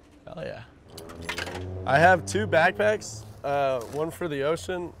stickers. Hell yeah. I have 2 backpacks, one for the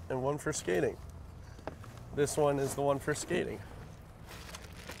ocean and one for skating. This one is the one for skating.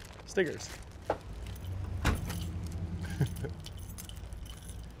 Stickers.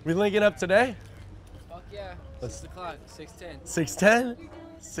 We linking up today? Fuck yeah. 6 o'clock, 6:10. 6:10?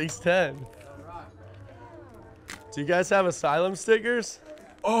 6:10. Do you guys have Asylum stickers?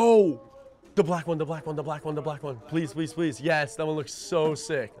 Oh, the black one, the black one, the black one, the black one. Please, please, please. Yes, that one looks so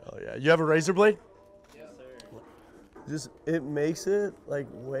sick. Oh yeah. You have a razor blade? Yes, sir. Just, it makes it like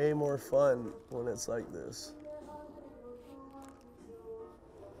way more fun when it's like this.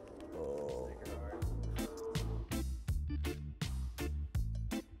 Oh.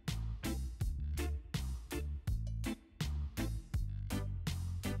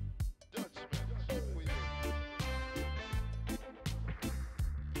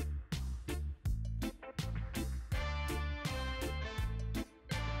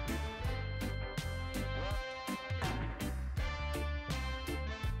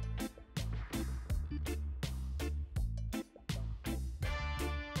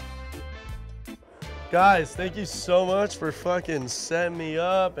 Guys, thank you so much for fucking setting me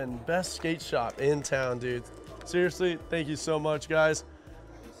up, and best skate shop in town, dude. Seriously, thank you so much, guys.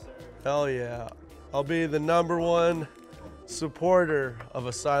 Hell yeah. I'll be the #1 supporter of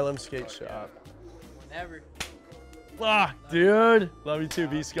Asylum Skate Shop. Never. Fuck, dude. Love you too,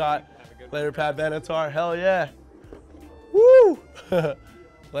 B. Scott. Later, Pat Benatar. Hell yeah. Woo!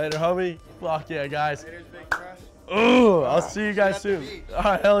 Later, homie. Fuck yeah, guys. Later's big crush. Ooh, I'll see you guys soon. All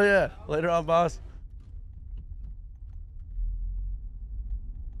right, hell yeah. Later on, boss.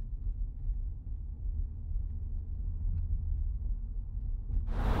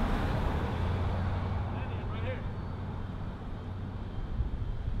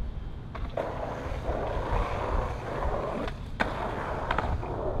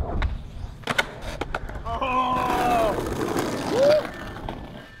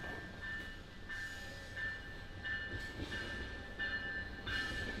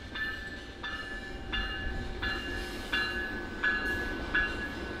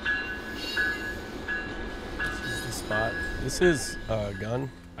 This is a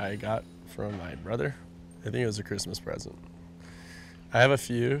gun I got from my brother. I think it was a Christmas present. I have a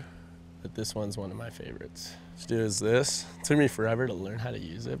few, but this one's one of my favorites. What you do is this. It took me forever to learn how to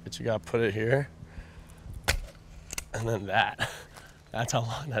use it, but you gotta put it here. And then that. That's how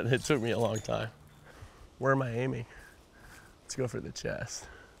long it took me a long time. Where am I aiming? Let's go for the chest.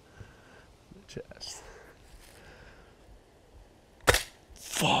 The chest.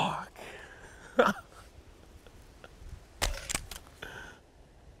 Fuck.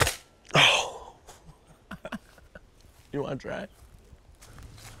 Oh. You wanna try?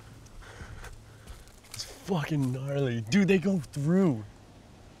 It's fucking gnarly. Dude, they go through.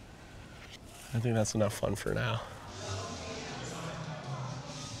 I think that's enough fun for now.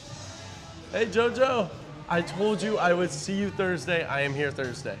 Hey, Jojo. I told you I would see you Thursday. I am here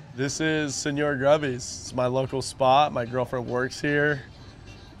Thursday. This is Senor Grubby's. It's my local spot. My girlfriend works here.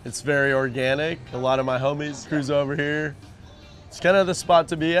 It's very organic. A lot of my homies cruise over here. It's kind of the spot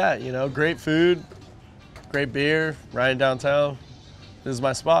to be at, you know? Great food, great beer, right in downtown. This is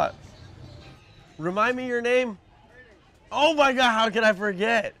my spot. Remind me your name? Oh my God, how could I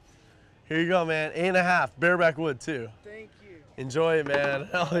forget? Here you go, man. 8.5, bareback wood too. Thank you. Enjoy it, man.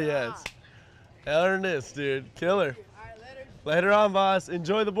 Hell yes. Hell this, dude. Killer. All right, later on, boss.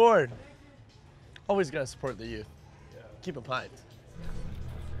 Enjoy the board. Always gotta support the youth. Yeah. Keep it pint.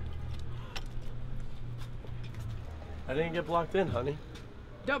 I didn't get blocked in, honey.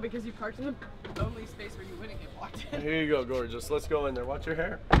 No, because you parked in the only space where you wouldn't get blocked in. Here you go, gorgeous. Let's go in there. Watch your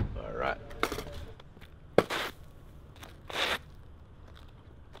hair. All right.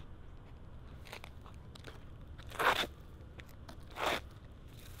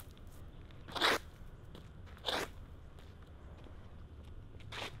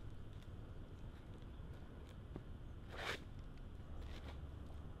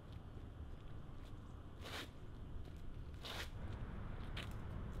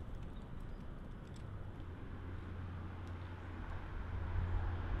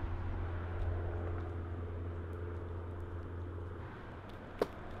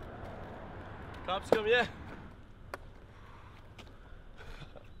 Cops come, yeah.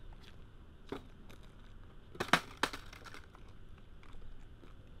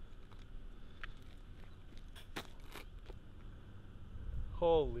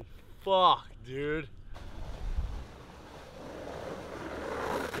 Holy fuck, dude.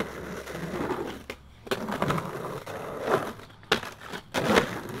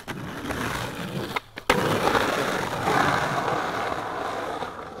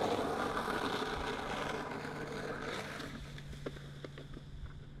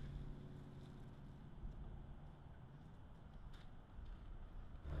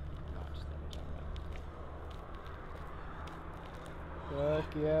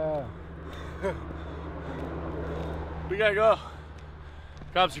 Fuck yeah. We gotta go.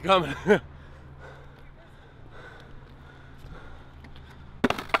 Cops are coming. It's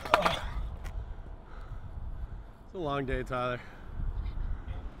a long day, Tyler.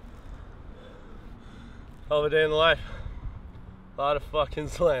 Hell of a day in the life. A lot of fucking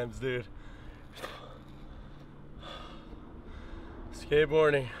slams, dude.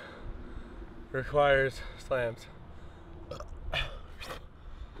 Skateboarding requires slams.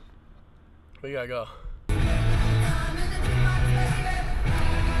 We gotta go.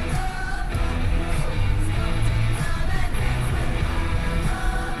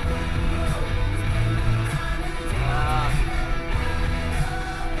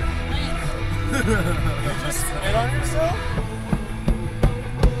 You just spit on yourself?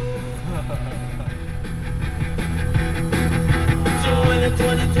 So in the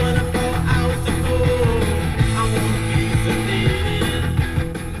 2024 hours to go.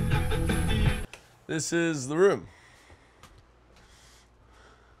 This is the room.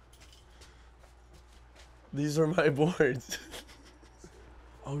 These are my boards.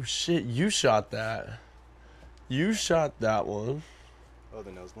 Oh shit, you shot that. You shot that one. Oh,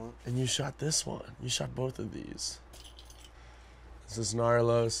 the nose blunt? And you shot this one. You shot both of these. This is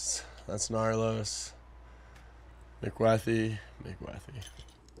Gnarlos. That's Gnarlos. McWethy.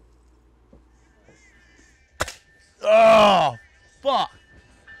 Oh, fuck.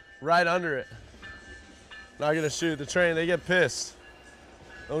 Right under it. Not gonna shoot the train. They get pissed.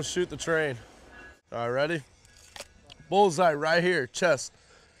 Don't shoot the train. All right, ready? Bullseye right here, chest.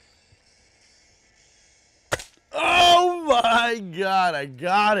 Oh my God, I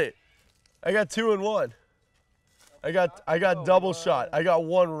got it. I got 2 and 1. I got double shot. I got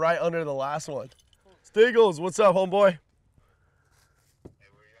one right under the last one. Stiggles, what's up, homeboy?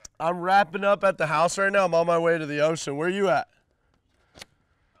 I'm wrapping up at the house right now. I'm on my way to the ocean. Where are you at?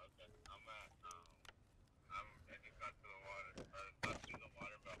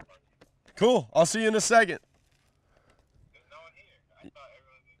 Cool, I'll see you in a second.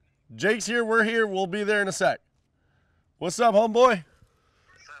 Jake's here, we're here, we'll be there in a sec. What's up, homeboy? What's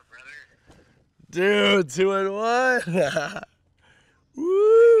up, brother? Dude, 2 and 1.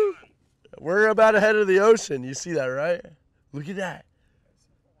 Woo! We're about to head to the ocean. You see that, right? Look at that.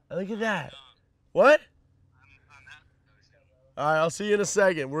 Look at that. What? All right, I'll see you in a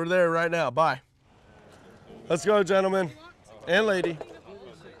second. We're there right now. Bye. Let's go, gentlemen and lady.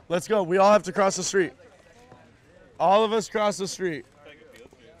 Let's go. We all have to cross the street. All of us cross the street.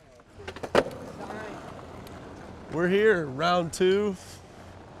 We're here, round 2.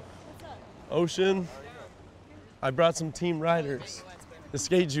 Ocean. I brought some team riders, the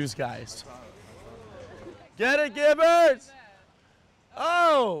skate juice guys. Get it, Gibbons!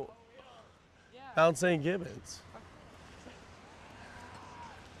 Oh! Pound St. Gibbons.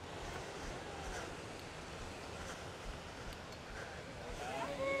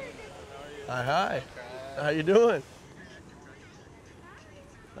 Hi, hi. How you doing?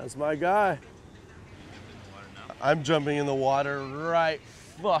 That's my guy. I'm jumping in the water right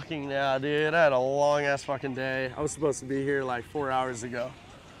fucking now, dude. I had a long ass fucking day. I was supposed to be here like 4 hours ago.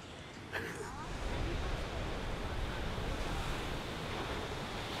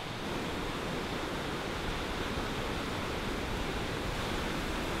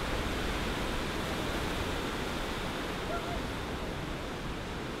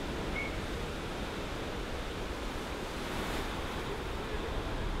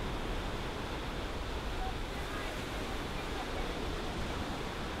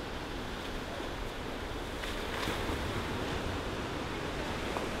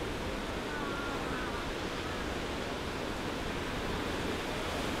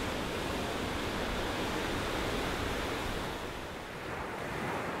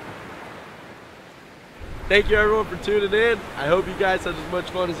 Thank you everyone for tuning in. I hope you guys had as much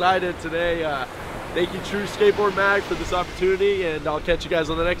fun as I did today. Thank you True Skateboard Mag for this opportunity, and I'll catch you guys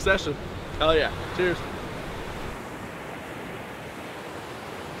on the next session. Hell yeah. Cheers.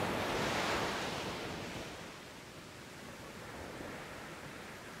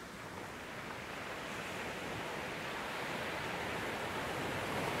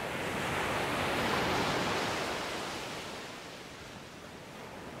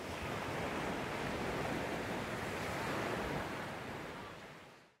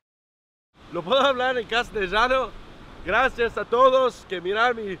 ¿Lo puedo hablar en castellano? Gracias a todos que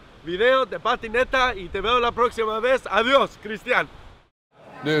miran mi video de patineta y te veo la próxima vez. Adiós, Cristian.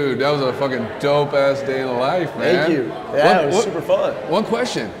 Dude, that was a fucking dope ass day in the life, man. Thank you. Yeah, it was super fun. One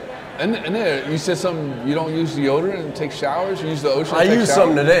question. And there, you said something, you don't use deodorant and take showers? You use the ocean to take showers? I use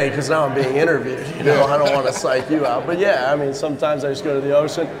some today because now I'm being interviewed. You know, I don't want to psych you out. But yeah, I mean, sometimes I just go to the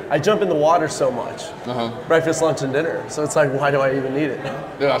ocean. I jump in the water so much. Breakfast, lunch, and dinner. So it's like, why do I even need it? Yeah,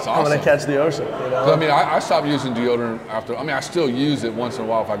 that's awesome. I'm going to catch the ocean, you know? I mean, I stopped using deodorant after, I mean, I still use it once in a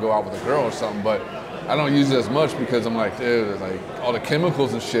while if I go out with a girl or something, but I don't use it as much because I'm like, dude, like all the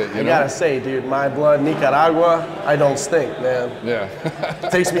chemicals and shit, you know? I gotta say, dude, my blood, Nicaragua, I don't stink, man. Yeah.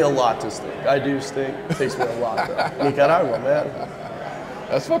 It takes me a lot to stink. I do stink. It takes me a lot, though. Nicaragua, man.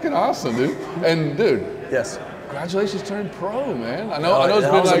 That's fucking awesome, dude. And dude. Yes. Congratulations turning pro, man. I know it's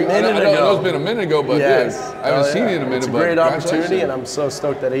been like, I know it's been a minute ago, but yes. Dude, I haven't seen you in a minute. It's a great opportunity, and I'm so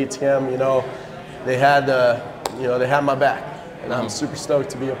stoked that ATM, you know, they had my back, and I'm super stoked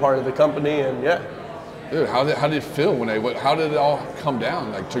to be a part of the company, and yeah. Dude, how did it feel when how did it all come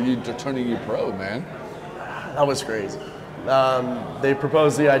down, like to turning you pro, man? That was crazy. They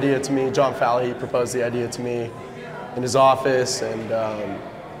proposed the idea to me, John Falley proposed the idea to me in his office, and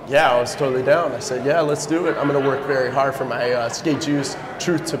yeah, I was totally down. I said, yeah, let's do it. I'm gonna work very hard for my Skate Juice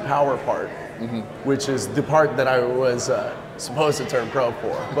Truth to Power part. which is the part that I was supposed to turn pro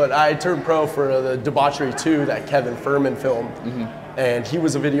for. But I turned pro for the Debauchery 2 that Kevin Furman filmed, and he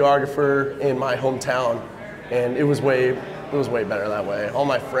was a videographer in my hometown, and it was way better that way. All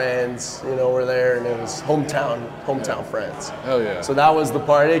my friends, you know, were there, and it was hometown friends. Hell yeah. So that was the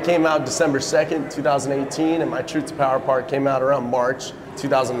part. It came out December 2nd, 2018, and my Truth to Power part came out around March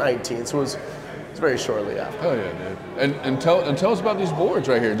 2019. So it was very shortly after. Hell yeah, dude. And tell us about these boards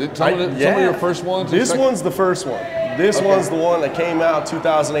right here. Some of your first ones. This one's the first one. This one's the one that came out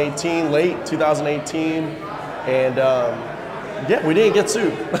 2018, late 2018, and yeah, we didn't get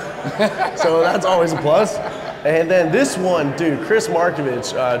sued. So that's always a plus. And then this one, dude, Chris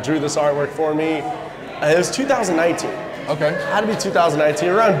Markovich drew this artwork for me. It was 2019. Okay. Had to be 2019,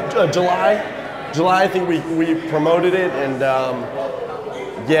 around July. I think we promoted it, and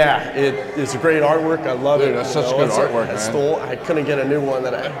yeah, it's a great artwork. I love it. That's such good artwork, man. I couldn't get a new one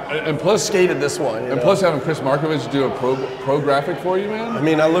that and plus skated this one. And plus having Chris Markovich do a pro graphic for you, man. I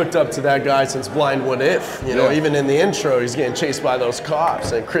mean, I looked up to that guy since Blind What If. You know, even in the intro, he's getting chased by those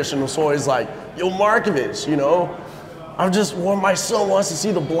cops, and Christian was always like, "Yo, Markovich, you know, my son wants to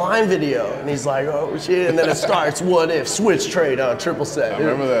see the Blind video," and he's like, "Oh shit!" And then it starts, "What If?" Switch trade on triple set. I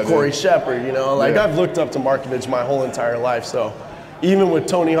remember that. Corey Shepard, you know, like I've looked up to Markovich my whole entire life, so. Even with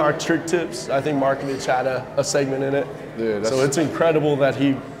Tony Hawk Trick Tips, I think Markovich had a segment in it. Yeah, so it's incredible that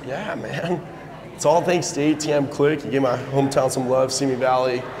yeah, man. It's all thanks to ATM Click. He gave my hometown some love, Simi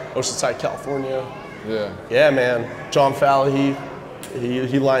Valley, Oceanside, California. Yeah. Yeah, man. John Fallahy,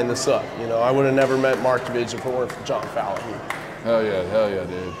 he lined this up. You know, I would have never met Markovich if it weren't for John Fallahy. Hell yeah,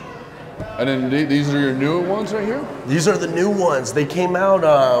 dude. And then these are your newer ones right here? These are the new ones. They came out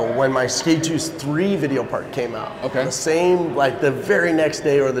when my Skate Juice 3 video part came out. Okay. The same, like the very next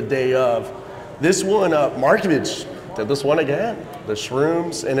day or the day of. This one, Markovich did this one again. The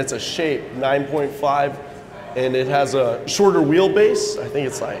Shrooms, and it's a shape, 9.5, and it has a shorter wheelbase. I think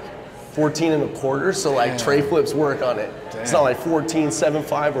it's like 14 1/4, so like tray flips work on it. Damn. It's not like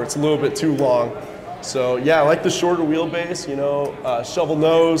 14.75 where it's a little bit too long. So yeah, I like the shorter wheelbase, you know, shovel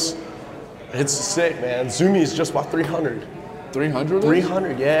nose. It's sick, man. Zoomies just bought 300. 300?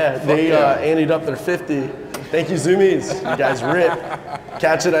 300, yeah. They anteed up their 50. Thank you, Zoomies. You guys rip.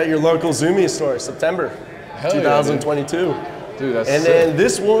 Catch it at your local Zoomie store, September 2022. Yeah, dude, that's and sick. then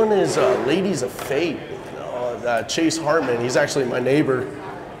this one is Ladies of Fate. Chase Hartman, he's actually my neighbor.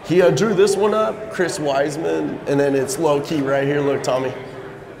 He drew this one up, Chris Weissman, and then it's low key right here. Look, Tommy.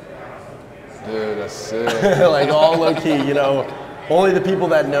 Dude, that's sick. Like all low key, you know. Only the people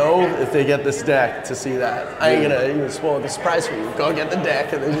that know if they get this deck to see that. I ain't gonna even spoil the surprise for you. Go get the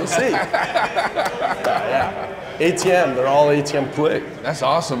deck and then you'll see. Yeah. ATM, they're all ATM Click. That's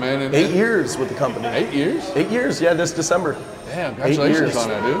awesome, man. And 8 years with the company. 8 years? 8 years, yeah, this December. Damn, congratulations on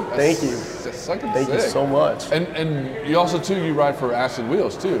that, dude. Thank you. That's fucking Thank you so much. And you also, too, you ride for Acid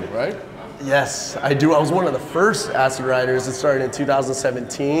Wheels, too, right? Yes, I do. I was one of the first Acid riders. It started in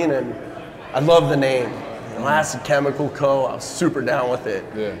 2017, and I love the name. Acid Chemical Co. I was super down with it.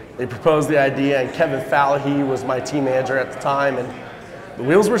 Yeah. They proposed the idea, and Kevin Fallahy was my team manager at the time, and the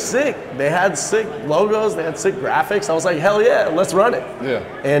wheels were sick. They had sick logos, they had sick graphics. I was like, hell yeah, let's run it. Yeah.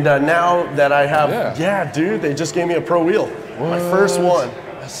 And now that I have, yeah, dude, they just gave me a pro wheel. What? My first one.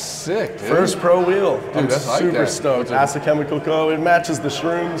 That's sick, dude. First pro wheel. Dude, I'm that's super like stoked. Acid Chemical Co. It matches the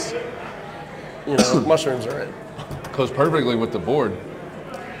shrooms. You know, mushrooms are in. Goes perfectly with the board.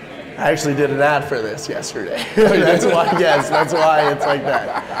 I actually did an ad for this yesterday. That's why, yes, that's why it's like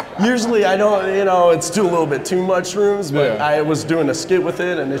that. Usually I don't, you know, it's a little bit too much shrooms, but I was doing a skit with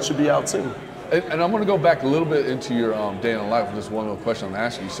it and it should be out soon. And I'm gonna go back a little bit into your day in the life with this one little question I'm gonna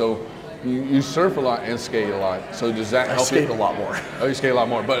ask you. So you surf a lot and skate a lot. So does that help you? I skate a lot more. Oh, you skate a lot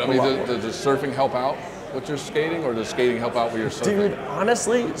more. But I mean, does surfing help out with your skating, or does skating help out with your surfing? Dude,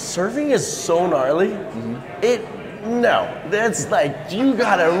 honestly, surfing is so gnarly. No, that's like, you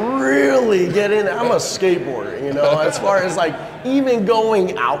gotta really get in. I'm a skateboarder, you know, as far as like even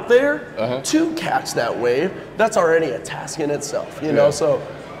going out there to catch that wave, that's already a task in itself, you know? So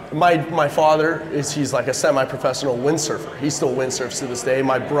my father he's like a semi-professional windsurfer. He still windsurfs to this day.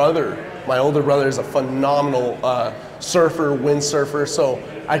 My older brother is a phenomenal surfer, windsurfer. So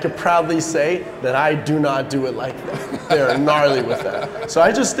I could proudly say that I do not do it like that. They're gnarly with that. So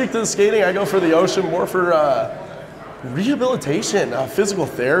I just stick to the skating. I go for the ocean more for, rehabilitation, physical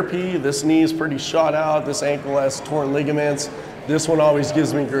therapy. This knee is pretty shot out. This ankle has torn ligaments. This one always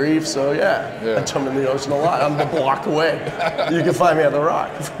gives me grief. So yeah, I jump in the ocean a lot. I'm a block away. You can find me at the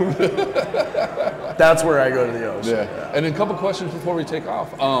Rock. That's where I go to the ocean. Yeah. And then a couple questions before we take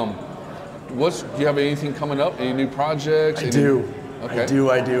off. Do you have anything coming up? Any new projects? I do. Okay.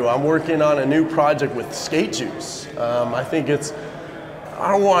 I do. I'm working on a new project with Skate Juice. I think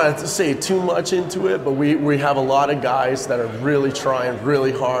I don't want to say too much into it, but we have a lot of guys that are really trying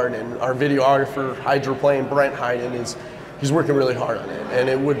really hard, and our videographer, hydroplane, Brent Hayden, he's working really hard on it. And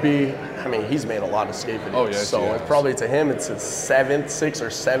it would be, I mean, he's made a lot of skate videos. Oh, yes, so it's probably to him, it's his 6th or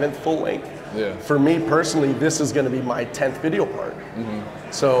 7th full length. Yeah. For me personally, this is going to be my 10th video part.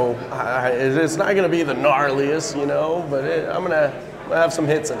 So it's not going to be the gnarliest, you know, but I'm going to have some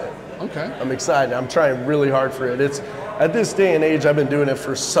hits in it. Okay. I'm excited. I'm trying really hard for it. It's at this day and age, I've been doing it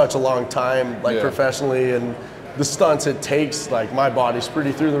for such a long time, like professionally, and the stunts it takes, like my body's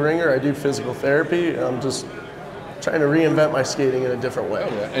pretty through the ringer. I do physical therapy, and I'm just trying to reinvent my skating in a different way.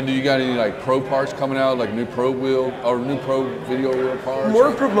 Oh, yeah. And do you got any like pro parts coming out, like new pro wheel or new pro video wheel parts?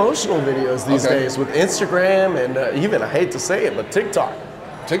 More promotional videos these days with Instagram and even, I hate to say it, but TikTok.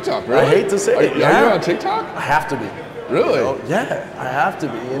 TikTok, really? I hate to say it. Are you on TikTok? I have to be. Really? You know? Yeah, I have to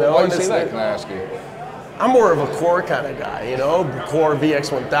be. You know, why do you say that? Can I ask you? I'm more of a core kind of guy, you know, core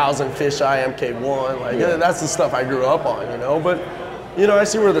VX1000, fisheye, MK1, like that's the stuff I grew up on, you know. But you know, I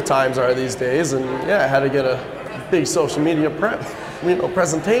see where the times are these days, and yeah, I had to get a big social media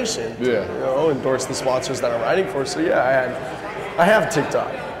presentation. To, you know, endorse the sponsors that I'm writing for. So yeah, I have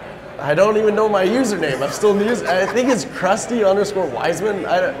TikTok. I don't even know my username. I'm still using. I think it's CRUSTY_Weissmann.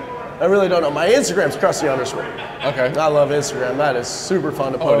 I really don't know. My Instagram's CRUSTY_. Okay. I love Instagram. That is super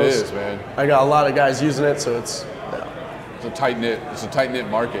fun to post. Oh, it is, man. I got a lot of guys using it, so it's. It's a tight knit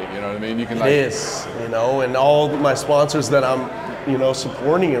market. You know what I mean? You can. It is, you know, and all my sponsors that I'm, you know,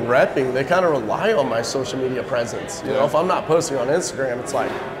 supporting and repping, they kind of rely on my social media presence. You know, if I'm not posting on Instagram, it's like,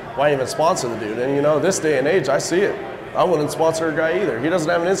 why even sponsor the dude? And you know, this day and age, I see it. I wouldn't sponsor a guy either. He doesn't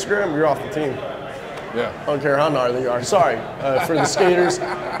have an Instagram, you're off the team. Yeah. I don't care how gnarly you are. Sorry for the skaters.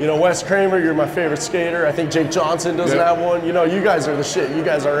 You know, Wes Kramer, you're my favorite skater. I think Jake Johnson doesn't have one. You know, you guys are the shit. You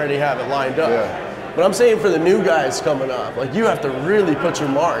guys already have it lined up. Yeah. But I'm saying for the new guys coming up, like you have to really put your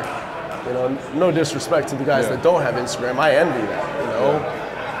mark. You know, no disrespect to the guys that don't have Instagram. I envy that, you know.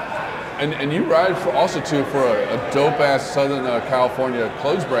 Yeah. And you ride for a dope ass Southern California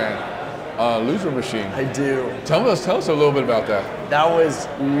clothes brand. Loser Machine. I do. Tell us a little bit about that. That was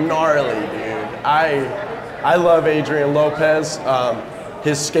gnarly, dude. I love Adrian Lopez.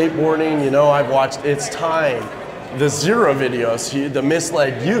 His skateboarding, you know, I've watched It's Time, the Zero videos, the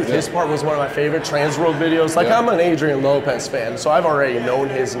Misled Youth. His part was one of my favorite Trans World videos. Like I'm an Adrian Lopez fan, so I've already known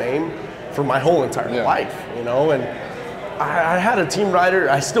his name for my whole entire life, you know. And I had a team rider.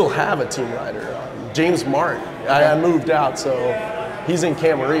 I still have a team rider, James Martin. I moved out, so he's in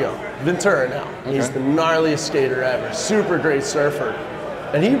Camarillo. Ventura now. He's the gnarliest skater ever. Super great surfer.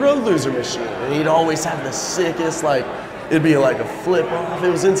 And he rode Loser Machine. And he'd always have the sickest, like, it'd be like a flip off. It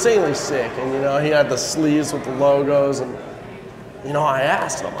was insanely sick. And, you know, he had the sleeves with the logos. And, you know, I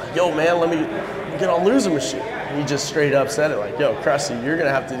asked him, I'm like, yo, man, let me get on Loser Machine. And he just straight up said it, like, yo, Crusty, you're going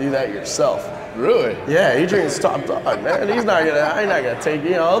to have to do that yourself. Really? Yeah, Adrian's top dog, man. I'm not gonna take,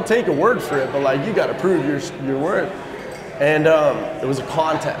 you know, I'll take a word for it, but, like, you got to prove your worth. And it was a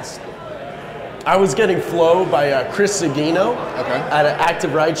contest. I was getting flowed by Chris Seguino at an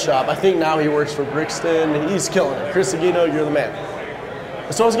Active Ride shop. I think now he works for Brixton. He's killing it. Chris Seguino, you're the man.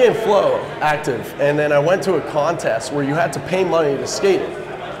 So I was getting flow active, and then I went to a contest where you had to pay money to skate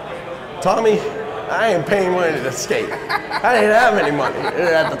it. Tommy, I ain't paying money to skate. I didn't have any money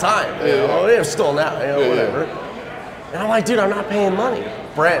at the time. You know, it's still now, you know, whatever. And I'm like, dude, I'm not paying money.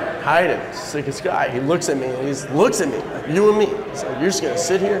 Brent Hayden, sickest guy. He looks at me and he looks at me like you and me. He's like, you're just gonna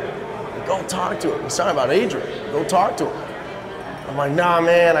sit here? Go talk to him. He's talking about Adrian. Go talk to him. I'm like, nah,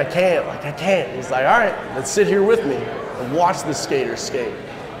 man, I can't. Like, I can't. He's like, all right, let's sit here with me and watch the skaters skate.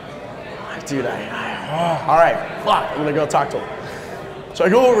 I'm like, dude, all right, fuck, I'm gonna go talk to him. So I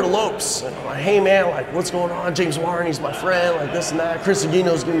go over to Lopez and I'm like, hey, man, like, what's going on? James Warren, he's my friend, like this and that. Chris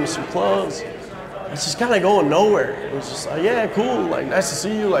Seguino's giving me some clothes. It's just kind of going nowhere. It was just like, yeah, cool, like, nice to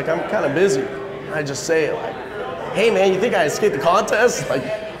see you. Like, I'm kind of busy. And I just say it like, hey, man, you think I skate the contest? Like,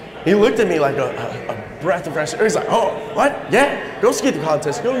 he looked at me like a breath of fresh air. He's like, oh, what? Yeah, go skate the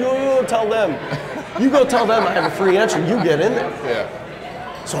contest. Go tell them. You go tell them I have a free entry. You get in there.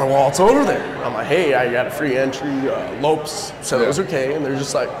 Yeah. So I waltz over there. I'm like, hey, I got a free entry. Lopez said it was okay. And they're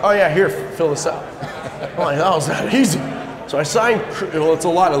just like, oh, yeah, here, fill this out. I'm like, that was that easy. So I signed, well, it's a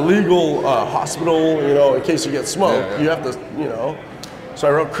lot of legal hospital, you know, in case you get smoked. You have to, you know. So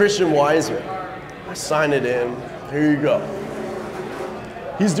I wrote Christian Weissmann. I signed it in. Here you go.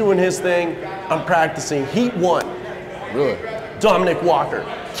 He's doing his thing. I'm practicing. Heat 1. Really? Dominic Walker.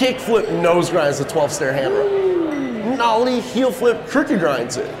 Kick flip, nose grinds the 12-stair hand rope. Nollie, heel flip, crooked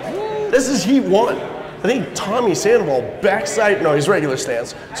grinds it. This is Heat 1. I think Tommie Sandoval backside, no, he's regular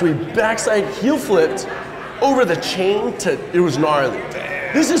stance. So he backside heel flipped over the chain it was gnarly.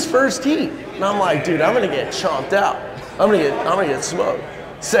 This is first heat. And I'm like, dude, I'm gonna get chomped out. I'm gonna get smoked.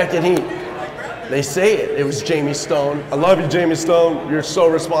 Second heat, they say it was Jamie Stone. I love you, Jamie Stone. You're so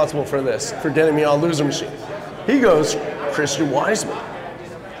responsible for this, for getting me on Loser Machine. He goes, CRUSTY WEISSMANN.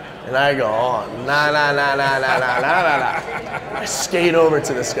 And I go, oh, nah. I skate over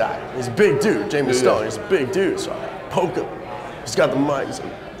to this guy. He's a big dude, Jamie Stone. He's a big dude, so I poke him. He's got the mic. He's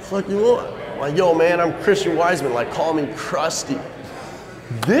like, what the fuck you want? I'm like, yo, man, I'm CRUSTY WEISSMANN. Like, call me Krusty.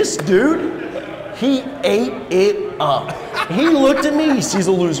 This dude, he ate it up. He looked at me. He sees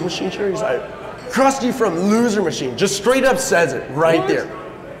a Loser Machine shirt. He's like, Krusty from Loser Machine. Just straight up says it right there.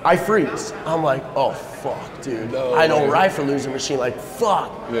 I freeze. I'm like, oh, fuck, dude. No, I don't ride for Loser Machine. Like,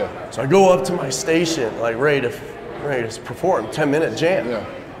 fuck. Yeah. So I go up to my station, like, ready to perform, 10-minute jam. Yeah.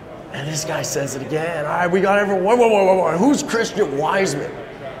 And this guy says it again. All right, we got everyone. Whoa. Who's CRUSTY WEISSMANN?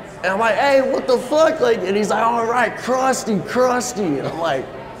 And I'm like, hey, what the fuck? Like, and he's like, all right, Krusty. And I'm like,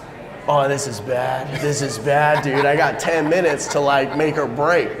 oh, this is bad. This is bad, dude. I got 10 minutes to, like, make or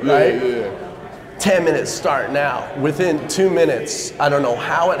break, right? Yeah. 10 minutes start now. Within 2 minutes, I don't know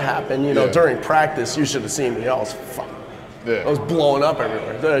how it happened. You know, during practice, you should have seen me. I was I was blowing up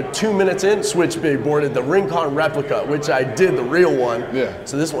everywhere. 2 minutes in, switch big boarded the Rincon replica, which I did the real one. Yeah.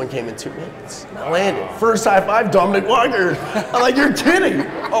 So this one came in 2 minutes. And I landed. First high five, Dominic Walker. I'm like, you're kidding.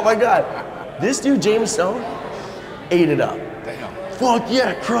 Oh my God. This dude, Jamie Stone, ate it up. Damn. Fuck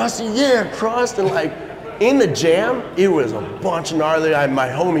yeah, Krusty, yeah, Crust. And like, in the jam, it was a bunch of gnarly. I had my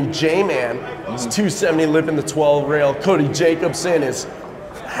homie J-Man, he's 270 lipping the 12 rail. Cody Jacobson is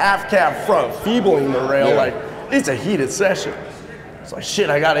half cab front feebling the rail. Like, it's a heated session. It's like,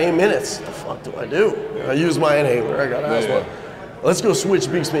 shit, I got 8 minutes. What the fuck do I do? I use my inhaler, I got asthma. Let's go switch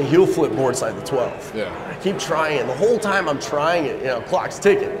Beaksman heel flip board side the 12. Yeah. I keep trying. The whole time I'm trying it, you know, clock's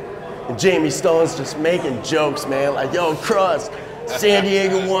ticking. And Jamie Stone's just making jokes, man. Like, yo, Crust, San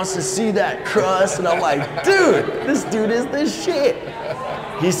Diego wants to see that Crust. And I'm like, dude, this dude is the shit.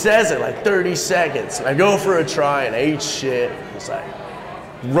 He says it like 30 seconds. And I go for a try and I eat shit. He's like,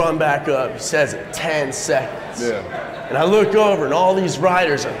 run back up. He says it 10 seconds. Yeah. And I look over and all these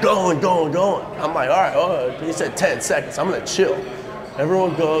riders are going. I'm like, all right, he said 10 seconds. I'm gonna chill.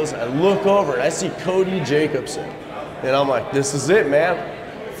 Everyone goes, I look over and I see Cody Jacobson. And I'm like, this is it, man.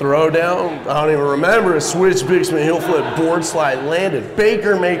 Throw down, I don't even remember, a switch, Bixman, heel flip, board slide, landed,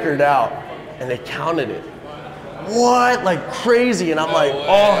 Baker makered out, and they counted it. What? Like crazy. And I'm like,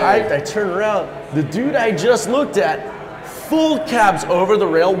 all hyped. I turn around. The dude I just looked at, full cabs over the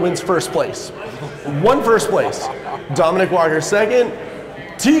rail, wins first place. Won first place. Dominic Walker second.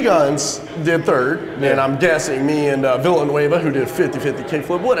 T-Guns did third. And I'm guessing me and Villanueva, who did 50-50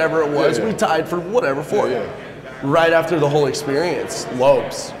 kickflip, whatever it was, we tied for whatever fourth. Right after the whole experience,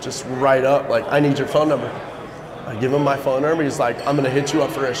 Lopez just right up, like, I need your phone number. I give him my phone number. He's like, I'm gonna hit you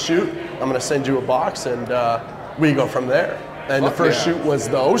up for a shoot. I'm gonna send you a box, and we go from there. And the first shoot was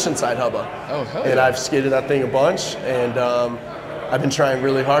the Oceanside Hubba. Oh, hell yeah. And I've skated that thing a bunch, and I've been trying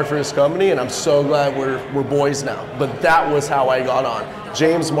really hard for this company, and I'm so glad we're boys now. But that was how I got on.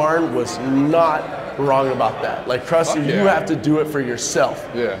 James Martin was not wrong about that. Like, Krusty, you have to do it for yourself.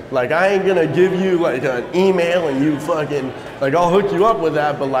 Yeah. Like, I ain't gonna give you like an email and you fucking, like, I'll hook you up with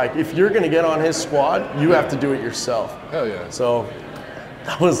that, but like, if you're gonna get on his squad, you have to do it yourself. Hell yeah. So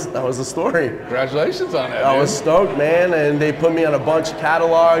that was the story. Congratulations on that. I was stoked, man, and they put me on a bunch of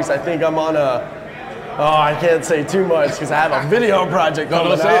catalogs. I think I'm on I can't say too much because I have a video project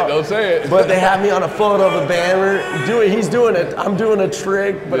coming out. Don't say it. But they have me on a photo of a banner. He's doing it. I'm doing a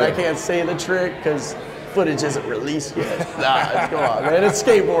trick, but I can't say the trick because footage isn't released yet. Nah, come on, man. It's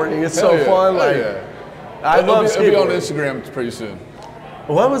skateboarding. It's so fun. Like, I love skateboarding. It'll be on Instagram pretty soon.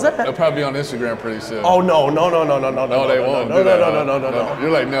 What was that? It'll probably be on Instagram pretty soon. Oh, no. No, they won't. No. You're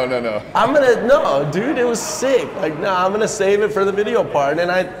like, no. I'm gonna, no, dude, it was sick. Like, no, I'm gonna save it for the video part,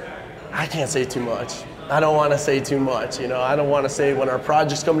 and I can't say too much. I don't want to say too much, you know. I don't want to say when our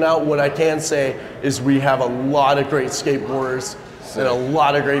project's coming out. What I can say is we have a lot of great skateboarders and a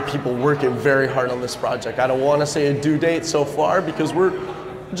lot of great people working very hard on this project. I don't want to say a due date so far because we're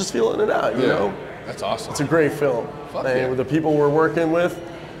just feeling it out, you know. That's awesome. It's a great film. And with the people we're working with,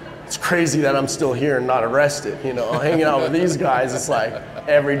 it's crazy that I'm still here and not arrested, you know. Hanging out with these guys, it's like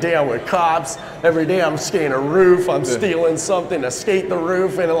every day I'm with cops, every day I'm skating a roof, I'm stealing something to skate the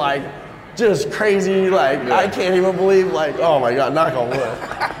roof, and like, just crazy, like, I can't even believe, like, oh my God, knock on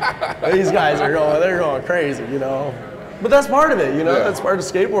wood. These guys they're going crazy, you know. But that's part of it, you know, that's part of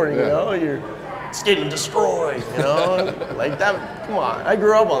skateboarding, you know. skate and destroy, you know? Like that, come on, I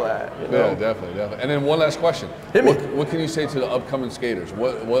grew up on that, you know? Yeah, definitely. And then one last question. Hit me. What can you say to the upcoming skaters?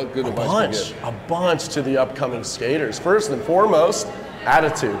 What good advice can you give? A bunch to the upcoming skaters. First and foremost,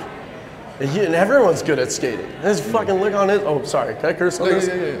 attitude. And everyone's good at skating. Just fucking look on it. Oh, sorry, can I curse on this?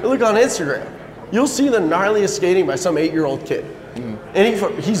 Yeah. Look on Instagram. You'll see the gnarliest skating by some 8-year-old kid.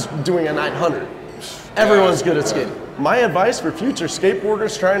 And he's doing a 900. Everyone's good at skating. My advice for future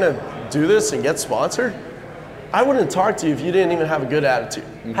skateboarders trying to do this and get sponsored, I wouldn't talk to you if you didn't even have a good attitude.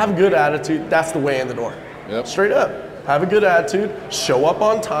 Have a good attitude, that's the way in the door. Yep. Straight up. Have a good attitude, show up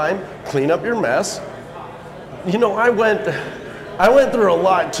on time, clean up your mess. You know, I went through a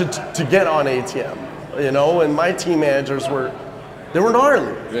lot to get on ATM, you know, and my team managers were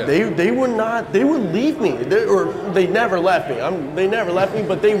gnarly. Yeah. They would leave me. They never left me. They never left me,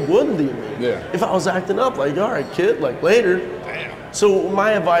 but they would leave me. Yeah. If I was acting up, like, all right, kid, like later. Damn. So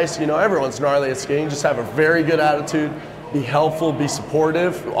my advice, you know, everyone's gnarly at skating. Just have a very good attitude, be helpful, be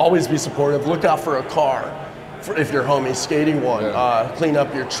supportive, always be supportive. Look out for a car if your homie's skating one. Yeah. Clean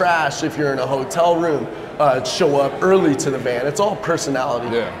up your trash if you're in a hotel room. Show up early to the van. It's all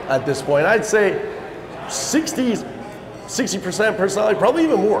personality at this point. I'd say 60% personality, probably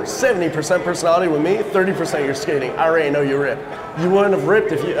even more. 70% personality with me, 30% you're skating. I already know you rip. You wouldn't have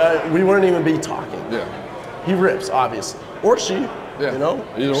ripped if you, we wouldn't even be talking. Yeah. He rips, obviously. Or she, you know?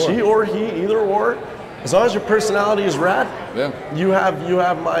 Either she or he, either or. As long as your personality is rad, you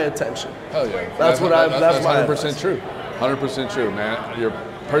have my attention. Hell yeah. That's my 100% true. 100% true, man. Your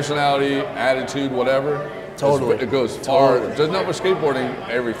personality, attitude, whatever. Totally. It goes far. Just not with skateboarding,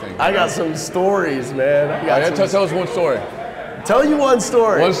 everything. I got some stories, man. Tell us one story. Tell you one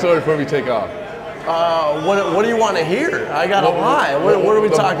story. One story before we take off. What do you want to hear? I got a lot. What are we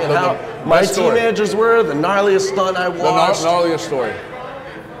talking about? My team managers were the gnarliest stunt I watched. The gnarliest story.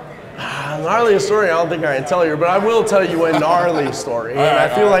 Gnarliest story, I don't think I can tell you, but I will tell you a gnarly story. And I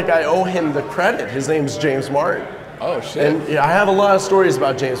feel like I owe him the credit. His name's James Martin. Oh, shit. And yeah, I have a lot of stories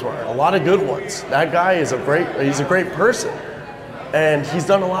about James Martin, a lot of good ones. That guy is he's a great person. And he's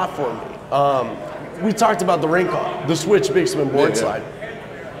done a lot for me. We talked about the rink on, the switch big spin board slide.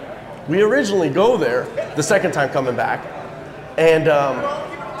 We originally go there the second time coming back, and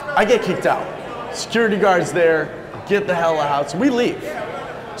I get kicked out. Security guard's there, get the hell out, so we leave.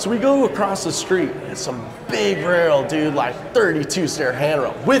 So we go across the street, and some big rail, dude, like 32 stair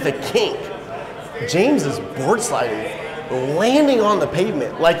handrail with a kink. James is board sliding, landing on the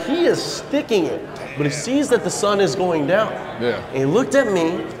pavement, like he is sticking it, but he sees that the sun is going down. Yeah. And he looked at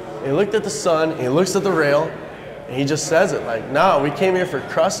me, and he looked at the sun, and he looks at the rail, and he just says it like, no, we came here for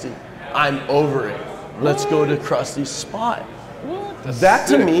Krusty. I'm over it. Let's go to Krusty's spot. That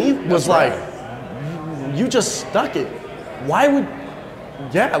to me was like, you just stuck it. Why would,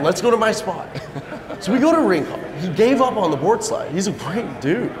 let's go to my spot. So we go to Rincon. He gave up on the board slide. He's a great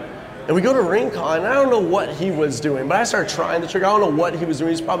dude. And we go to Rincon, and I don't know what he was doing, but I started trying the trick. I don't know what he was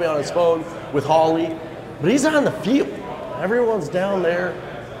doing. He's probably on his phone with Holly, but he's on the field. Everyone's down there,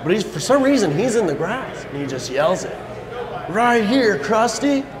 but for some reason, he's in the grass, and he just yells it. Right here,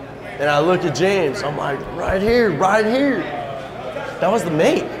 Krusty. And I look at James, I'm like, right here, right here. That was the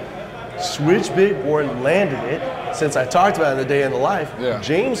make. Switch big board, landed it. Since I talked about it in the day in the life,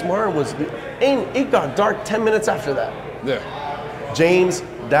 James Martin was, and it got dark 10 minutes after that. Yeah. James,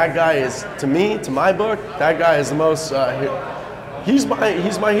 that guy is, to me, to my book, that guy is the most, he's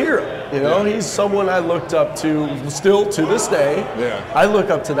my hero. You know, he's someone I looked up to, still to this day. Yeah. I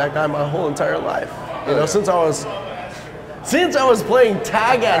look up to that guy my whole entire life. You know, since I was playing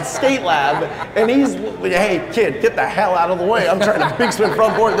tag at Skate Lab, and he's, hey kid, get the hell out of the way. I'm trying to big spin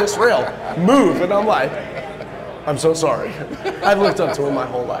front board this rail. Move. And I'm like, I'm so sorry. I've looked up to him my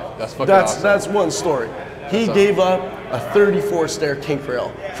whole life. That's fucking awesome. That's one story. He gave up a 34 stair kink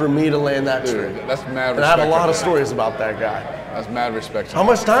rail for me to land that trick. That's mad respect. And I have a lot of stories about that guy. That's mad respect. How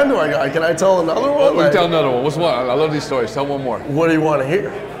much time do I got? Can I tell another one? We tell another one. What's one? I love these stories. Tell one more. What do you want to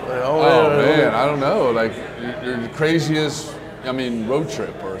hear? Oh man, I don't know. Like your craziest, road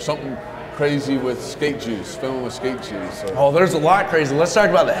trip or something crazy with skate juice, filming with skate juice. Oh, there's a lot crazy. Let's talk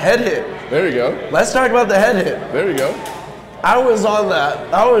about the head hit. There you go. Let's talk about the head hit. There you go. I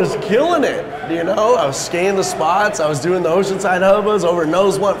was killing it, you know? I was skating the spots, I was doing the Oceanside Hubbas, over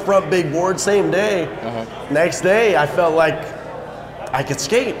nose went front big board, same day. Next day, I felt like I could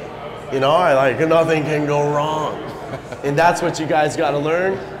skate. You know, nothing can go wrong. And that's what you guys gotta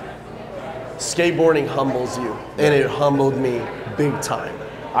learn. Skateboarding humbles you, and it humbled me big time.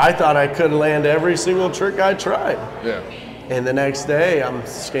 I thought I could land every single trick I tried. Yeah. And the next day, I'm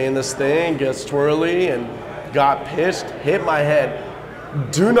skating this thing, gets twirly, and got pitched, hit my head.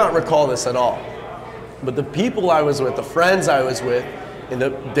 Do not recall this at all. But the people I was with, the friends I was with, and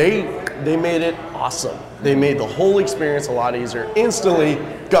they made it awesome. They made the whole experience a lot easier. Instantly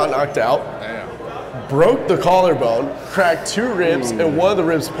got knocked out. Damn. Broke the collarbone, cracked 2 ribs, and one of the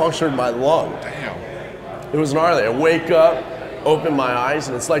ribs punctured my lung. Damn. It was gnarly. I wake up, open my eyes,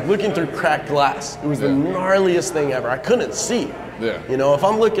 and it's like looking through cracked glass. It was the gnarliest thing ever. I couldn't see. Yeah. You know, if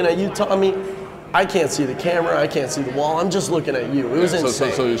I'm looking at you, Tommie, I can't see the camera, I can't see the wall, I'm just looking at you. It was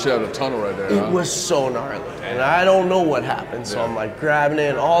insane. So you should have a tunnel right there, It was so gnarly, and I don't know what happened, so I'm like grabbing it,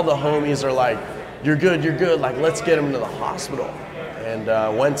 and all the homies are like, you're good, like let's get him to the hospital.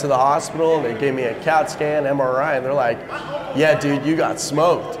 And went to the hospital, and they gave me a CAT scan, MRI, and they're like, yeah, dude, you got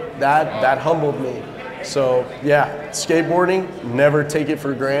smoked. That humbled me. So yeah, skateboarding, never take it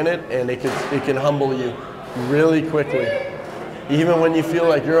for granted, and it can humble you really quickly. Even when you feel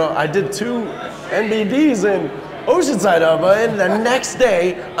like I did 2 NBDs in Oceanside, and the next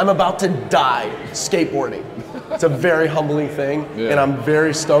day, I'm about to die skateboarding. It's a very humbling thing, and I'm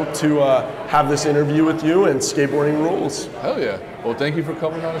very stoked to have this interview with you and Skateboarding Rules. Hell yeah. Well, thank you for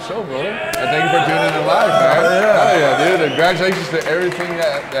coming on the show, brother. And thank you for doing it in life, man. Hell yeah, dude. And congratulations to everything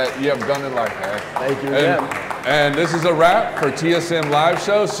that you have done in life, man. Thank you again. And this is a wrap for TSM Live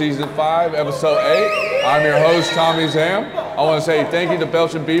Show, Season 5, Episode 8. I'm your host, Tommie Zam. I want to say thank you to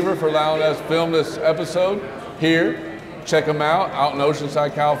Belching Beaver for allowing us to film this episode here. Check them out in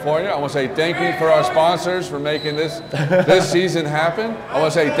Oceanside, California. I want to say thank you for our sponsors for making this season happen. I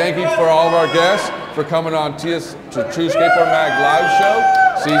want to say thank you for all of our guests for coming on to True Skateboard Mag Live Show,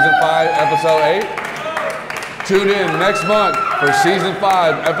 Season 5, Episode 8. Tune in next month for Season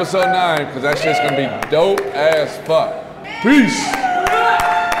 5, Episode 9, because that shit's going to be dope as fuck. Peace.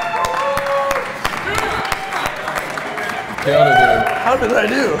 Killed it, dude. How did I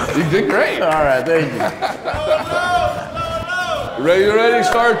do? You did great. All right, thank you. Ready,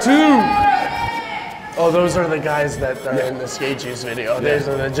 start 2. Oh, those are the guys that are in the skate juice video. Those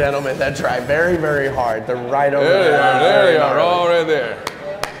are the gentlemen that try very, very hard. They're right over there. There they are, all right there.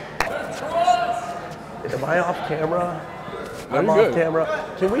 Am I off camera? No, I'm you're off good.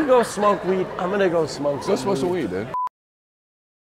 camera. Can we go smoke weed? I'm gonna go smoke some weed, dude.